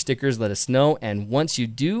haven't gotten your stickers, let us know. And once you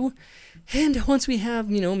do, and once we have,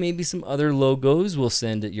 maybe some other logos, we'll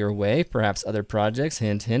send it your way. Perhaps other projects,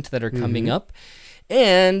 hint, hint, that are coming up.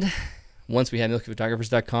 And once we have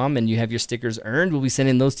MilkyPhotographers.com and you have your stickers earned, we'll be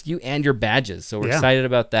sending those to you and your badges. So we're excited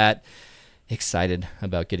about that. Excited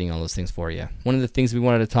about getting all those things for you. One of the things we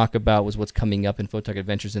wanted to talk about was what's coming up in Photog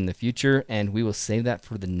Adventures in the future, and we will save that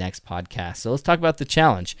for the next podcast. So let's talk about the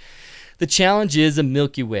challenge. The challenge is a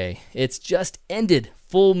Milky Way. It's just ended.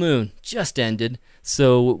 Full moon just ended.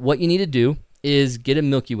 So what you need to do is get a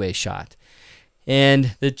Milky Way shot.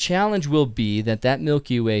 And the challenge will be that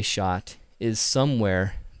Milky Way shot is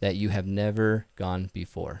somewhere that you have never gone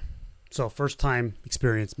before. So first time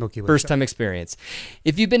experience Milky Way. First time experience.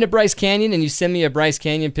 If you've been to Bryce Canyon and you send me a Bryce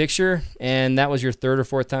Canyon picture and that was your 3rd or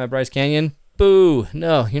 4th time at Bryce Canyon, boo,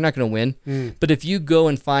 no, you're not going to win. But if you go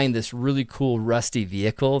and find this really cool rusty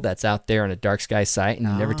vehicle that's out there on a dark sky site and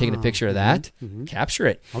you've never taken a picture of that, capture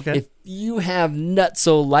it. Okay. If you have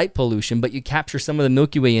nutso light pollution, but you capture some of the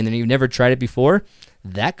Milky Way in there and you've never tried it before,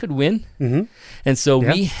 that could win. And so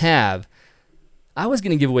we have, I was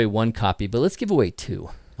going to give away 1 copy, but let's give away 2.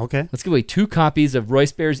 Okay. Let's give away 2 copies of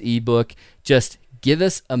Royce Bear's ebook. Just give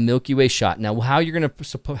us a Milky Way shot. Now, how are you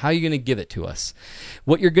gonna give it to us?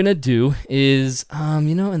 What you're gonna do is,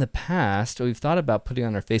 in the past, we've thought about putting it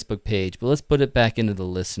on our Facebook page, but let's put it back into the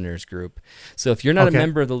listeners group. So if you're not a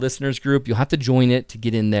member of the listeners group, you'll have to join it to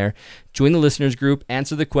get in there. Join the listeners group,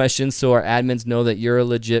 answer the questions so our admins know that you're a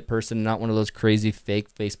legit person, not one of those crazy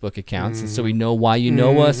fake Facebook accounts, and so we know why you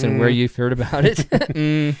know us and where you've heard about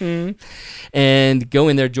it. And go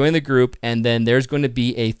in there, join the group, and then there's going to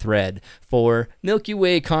be a thread for Milky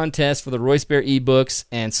Way contest for the Royce Bear ebooks,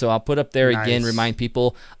 and so I'll put up there again, remind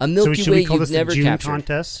people, a Milky Way you've never captured.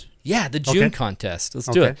 Contest? Yeah, the June contest. Let's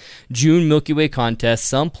do it. June Milky Way contest,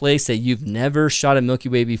 someplace that you've never shot a Milky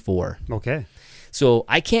Way before. Okay. So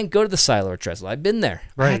I can't go to the Silo or Trestle. I've been there.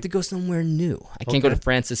 Right. I have to go somewhere new. I can't go to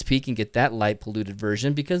Francis Peak and get that light polluted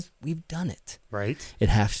version because we've done it. Right. It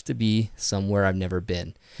has to be somewhere I've never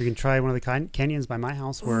been. We can try one of the canyons by my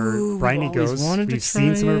house where Bryony goes. We've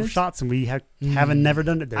seen some of her shots and we haven't never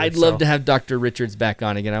done it there. I'd love to have Dr. Richards back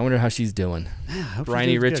on again. I wonder how she's doing. Yeah,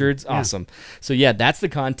 Bryony Richards, awesome. So yeah, that's the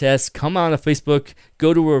contest. Come on to Facebook.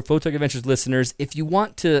 Go to our Photog Adventures listeners. If you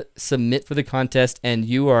want to submit for the contest and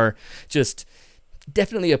you are just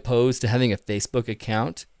definitely opposed to having a Facebook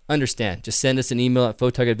account, understand. Just send us an email at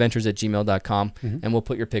photogadventures@gmail.com and we'll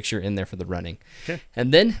put your picture in there for the running. Okay.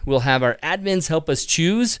 And then we'll have our admins help us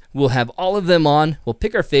choose. We'll have all of them on. We'll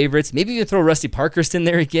pick our favorites. Maybe even throw Rusty Parkhurst in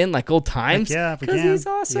there again, like old times. Yeah, if we can. Because he's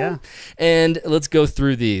awesome. Yeah. And let's go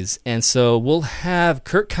through these. And so we'll have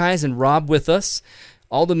Kurt Kais and Rob with us.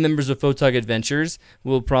 All the members of Photog Adventures.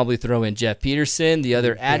 We'll probably throw in Jeff Peterson, the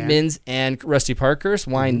other admins, and Rusty Parkhurst.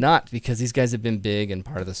 Why not? Because these guys have been big and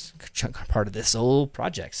part of this whole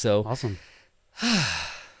project. So awesome.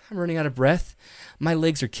 I'm running out of breath. My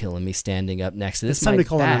legs are killing me standing up next to this. It's time to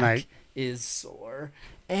call it a night. is sore,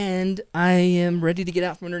 and I am ready to get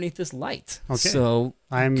out from underneath this light. Okay. So,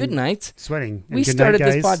 I'm good night. sweating. And We good started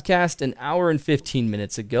night, this guys. podcast an hour and 15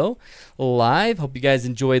 minutes ago, live. Hope you guys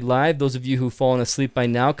enjoyed live. Those of you who've fallen asleep by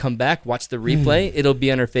now, come back, watch the replay. It'll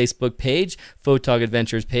be on our Facebook page, Photog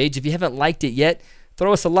Adventures page. If you haven't liked it yet,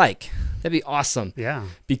 throw us a like. That'd be awesome. Yeah.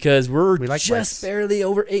 Because we're We like just likes. barely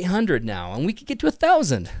over 800 now, and we could get to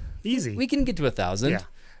 1,000. Easy. We can get to 1,000. Yeah.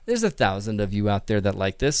 There's 1,000 of you out there that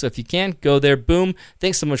like this. So if you can, go there. Boom.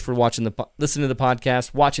 Thanks so much for listening to the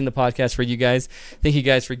podcast, watching the podcast for you guys. Thank you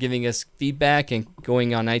guys for giving us feedback and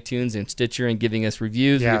going on iTunes and Stitcher and giving us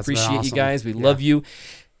reviews. Yeah, We it's been appreciate you awesome. guys. We Yeah. love you.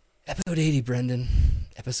 Episode 80, Brendan.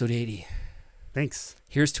 Episode 80. Thanks.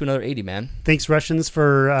 Here's to another 80, man. Thanks, Russians,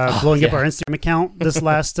 for blowing up yeah. our Instagram account this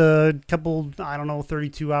last couple,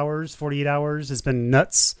 32 hours, 48 hours. It's been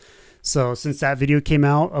nuts. So since that video came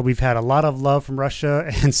out, we've had a lot of love from Russia,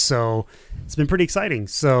 and so it's been pretty exciting.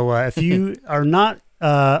 So if you are not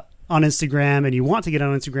on Instagram and you want to get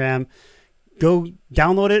on Instagram, go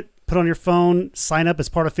download it, put it on your phone, sign up as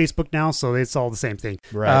part of Facebook now, so it's all the same thing.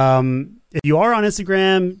 Right. If you are on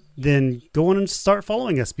Instagram, then go on and start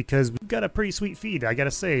following us because we've got a pretty sweet feed. I got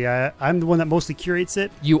to say, I'm the one that mostly curates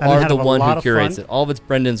it. You I've been are having the a one lot who of curates fun. it. All of it's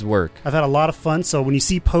Brendan's work. I've had a lot of fun. So when you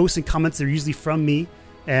see posts and comments, they're usually from me.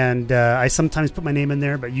 And I sometimes put my name in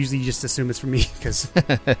there, but usually you just assume it's from me because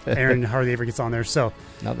Aaron hardly ever gets on there. So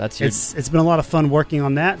No, that's your... it's been a lot of fun working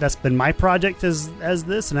on that. That's been my project as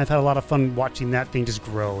this, and I've had a lot of fun watching that thing just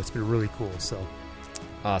grow. It's been really cool. So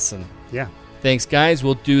Awesome. yeah, Thanks, guys.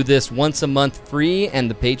 We'll do this once a month free, and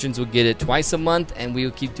the patrons will get it twice a month, and we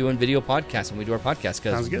will keep doing video podcasts when we do our podcast Sounds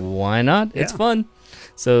because good. why not? It's Yeah. fun.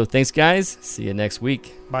 So thanks, guys. See you next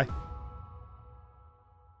week. bye.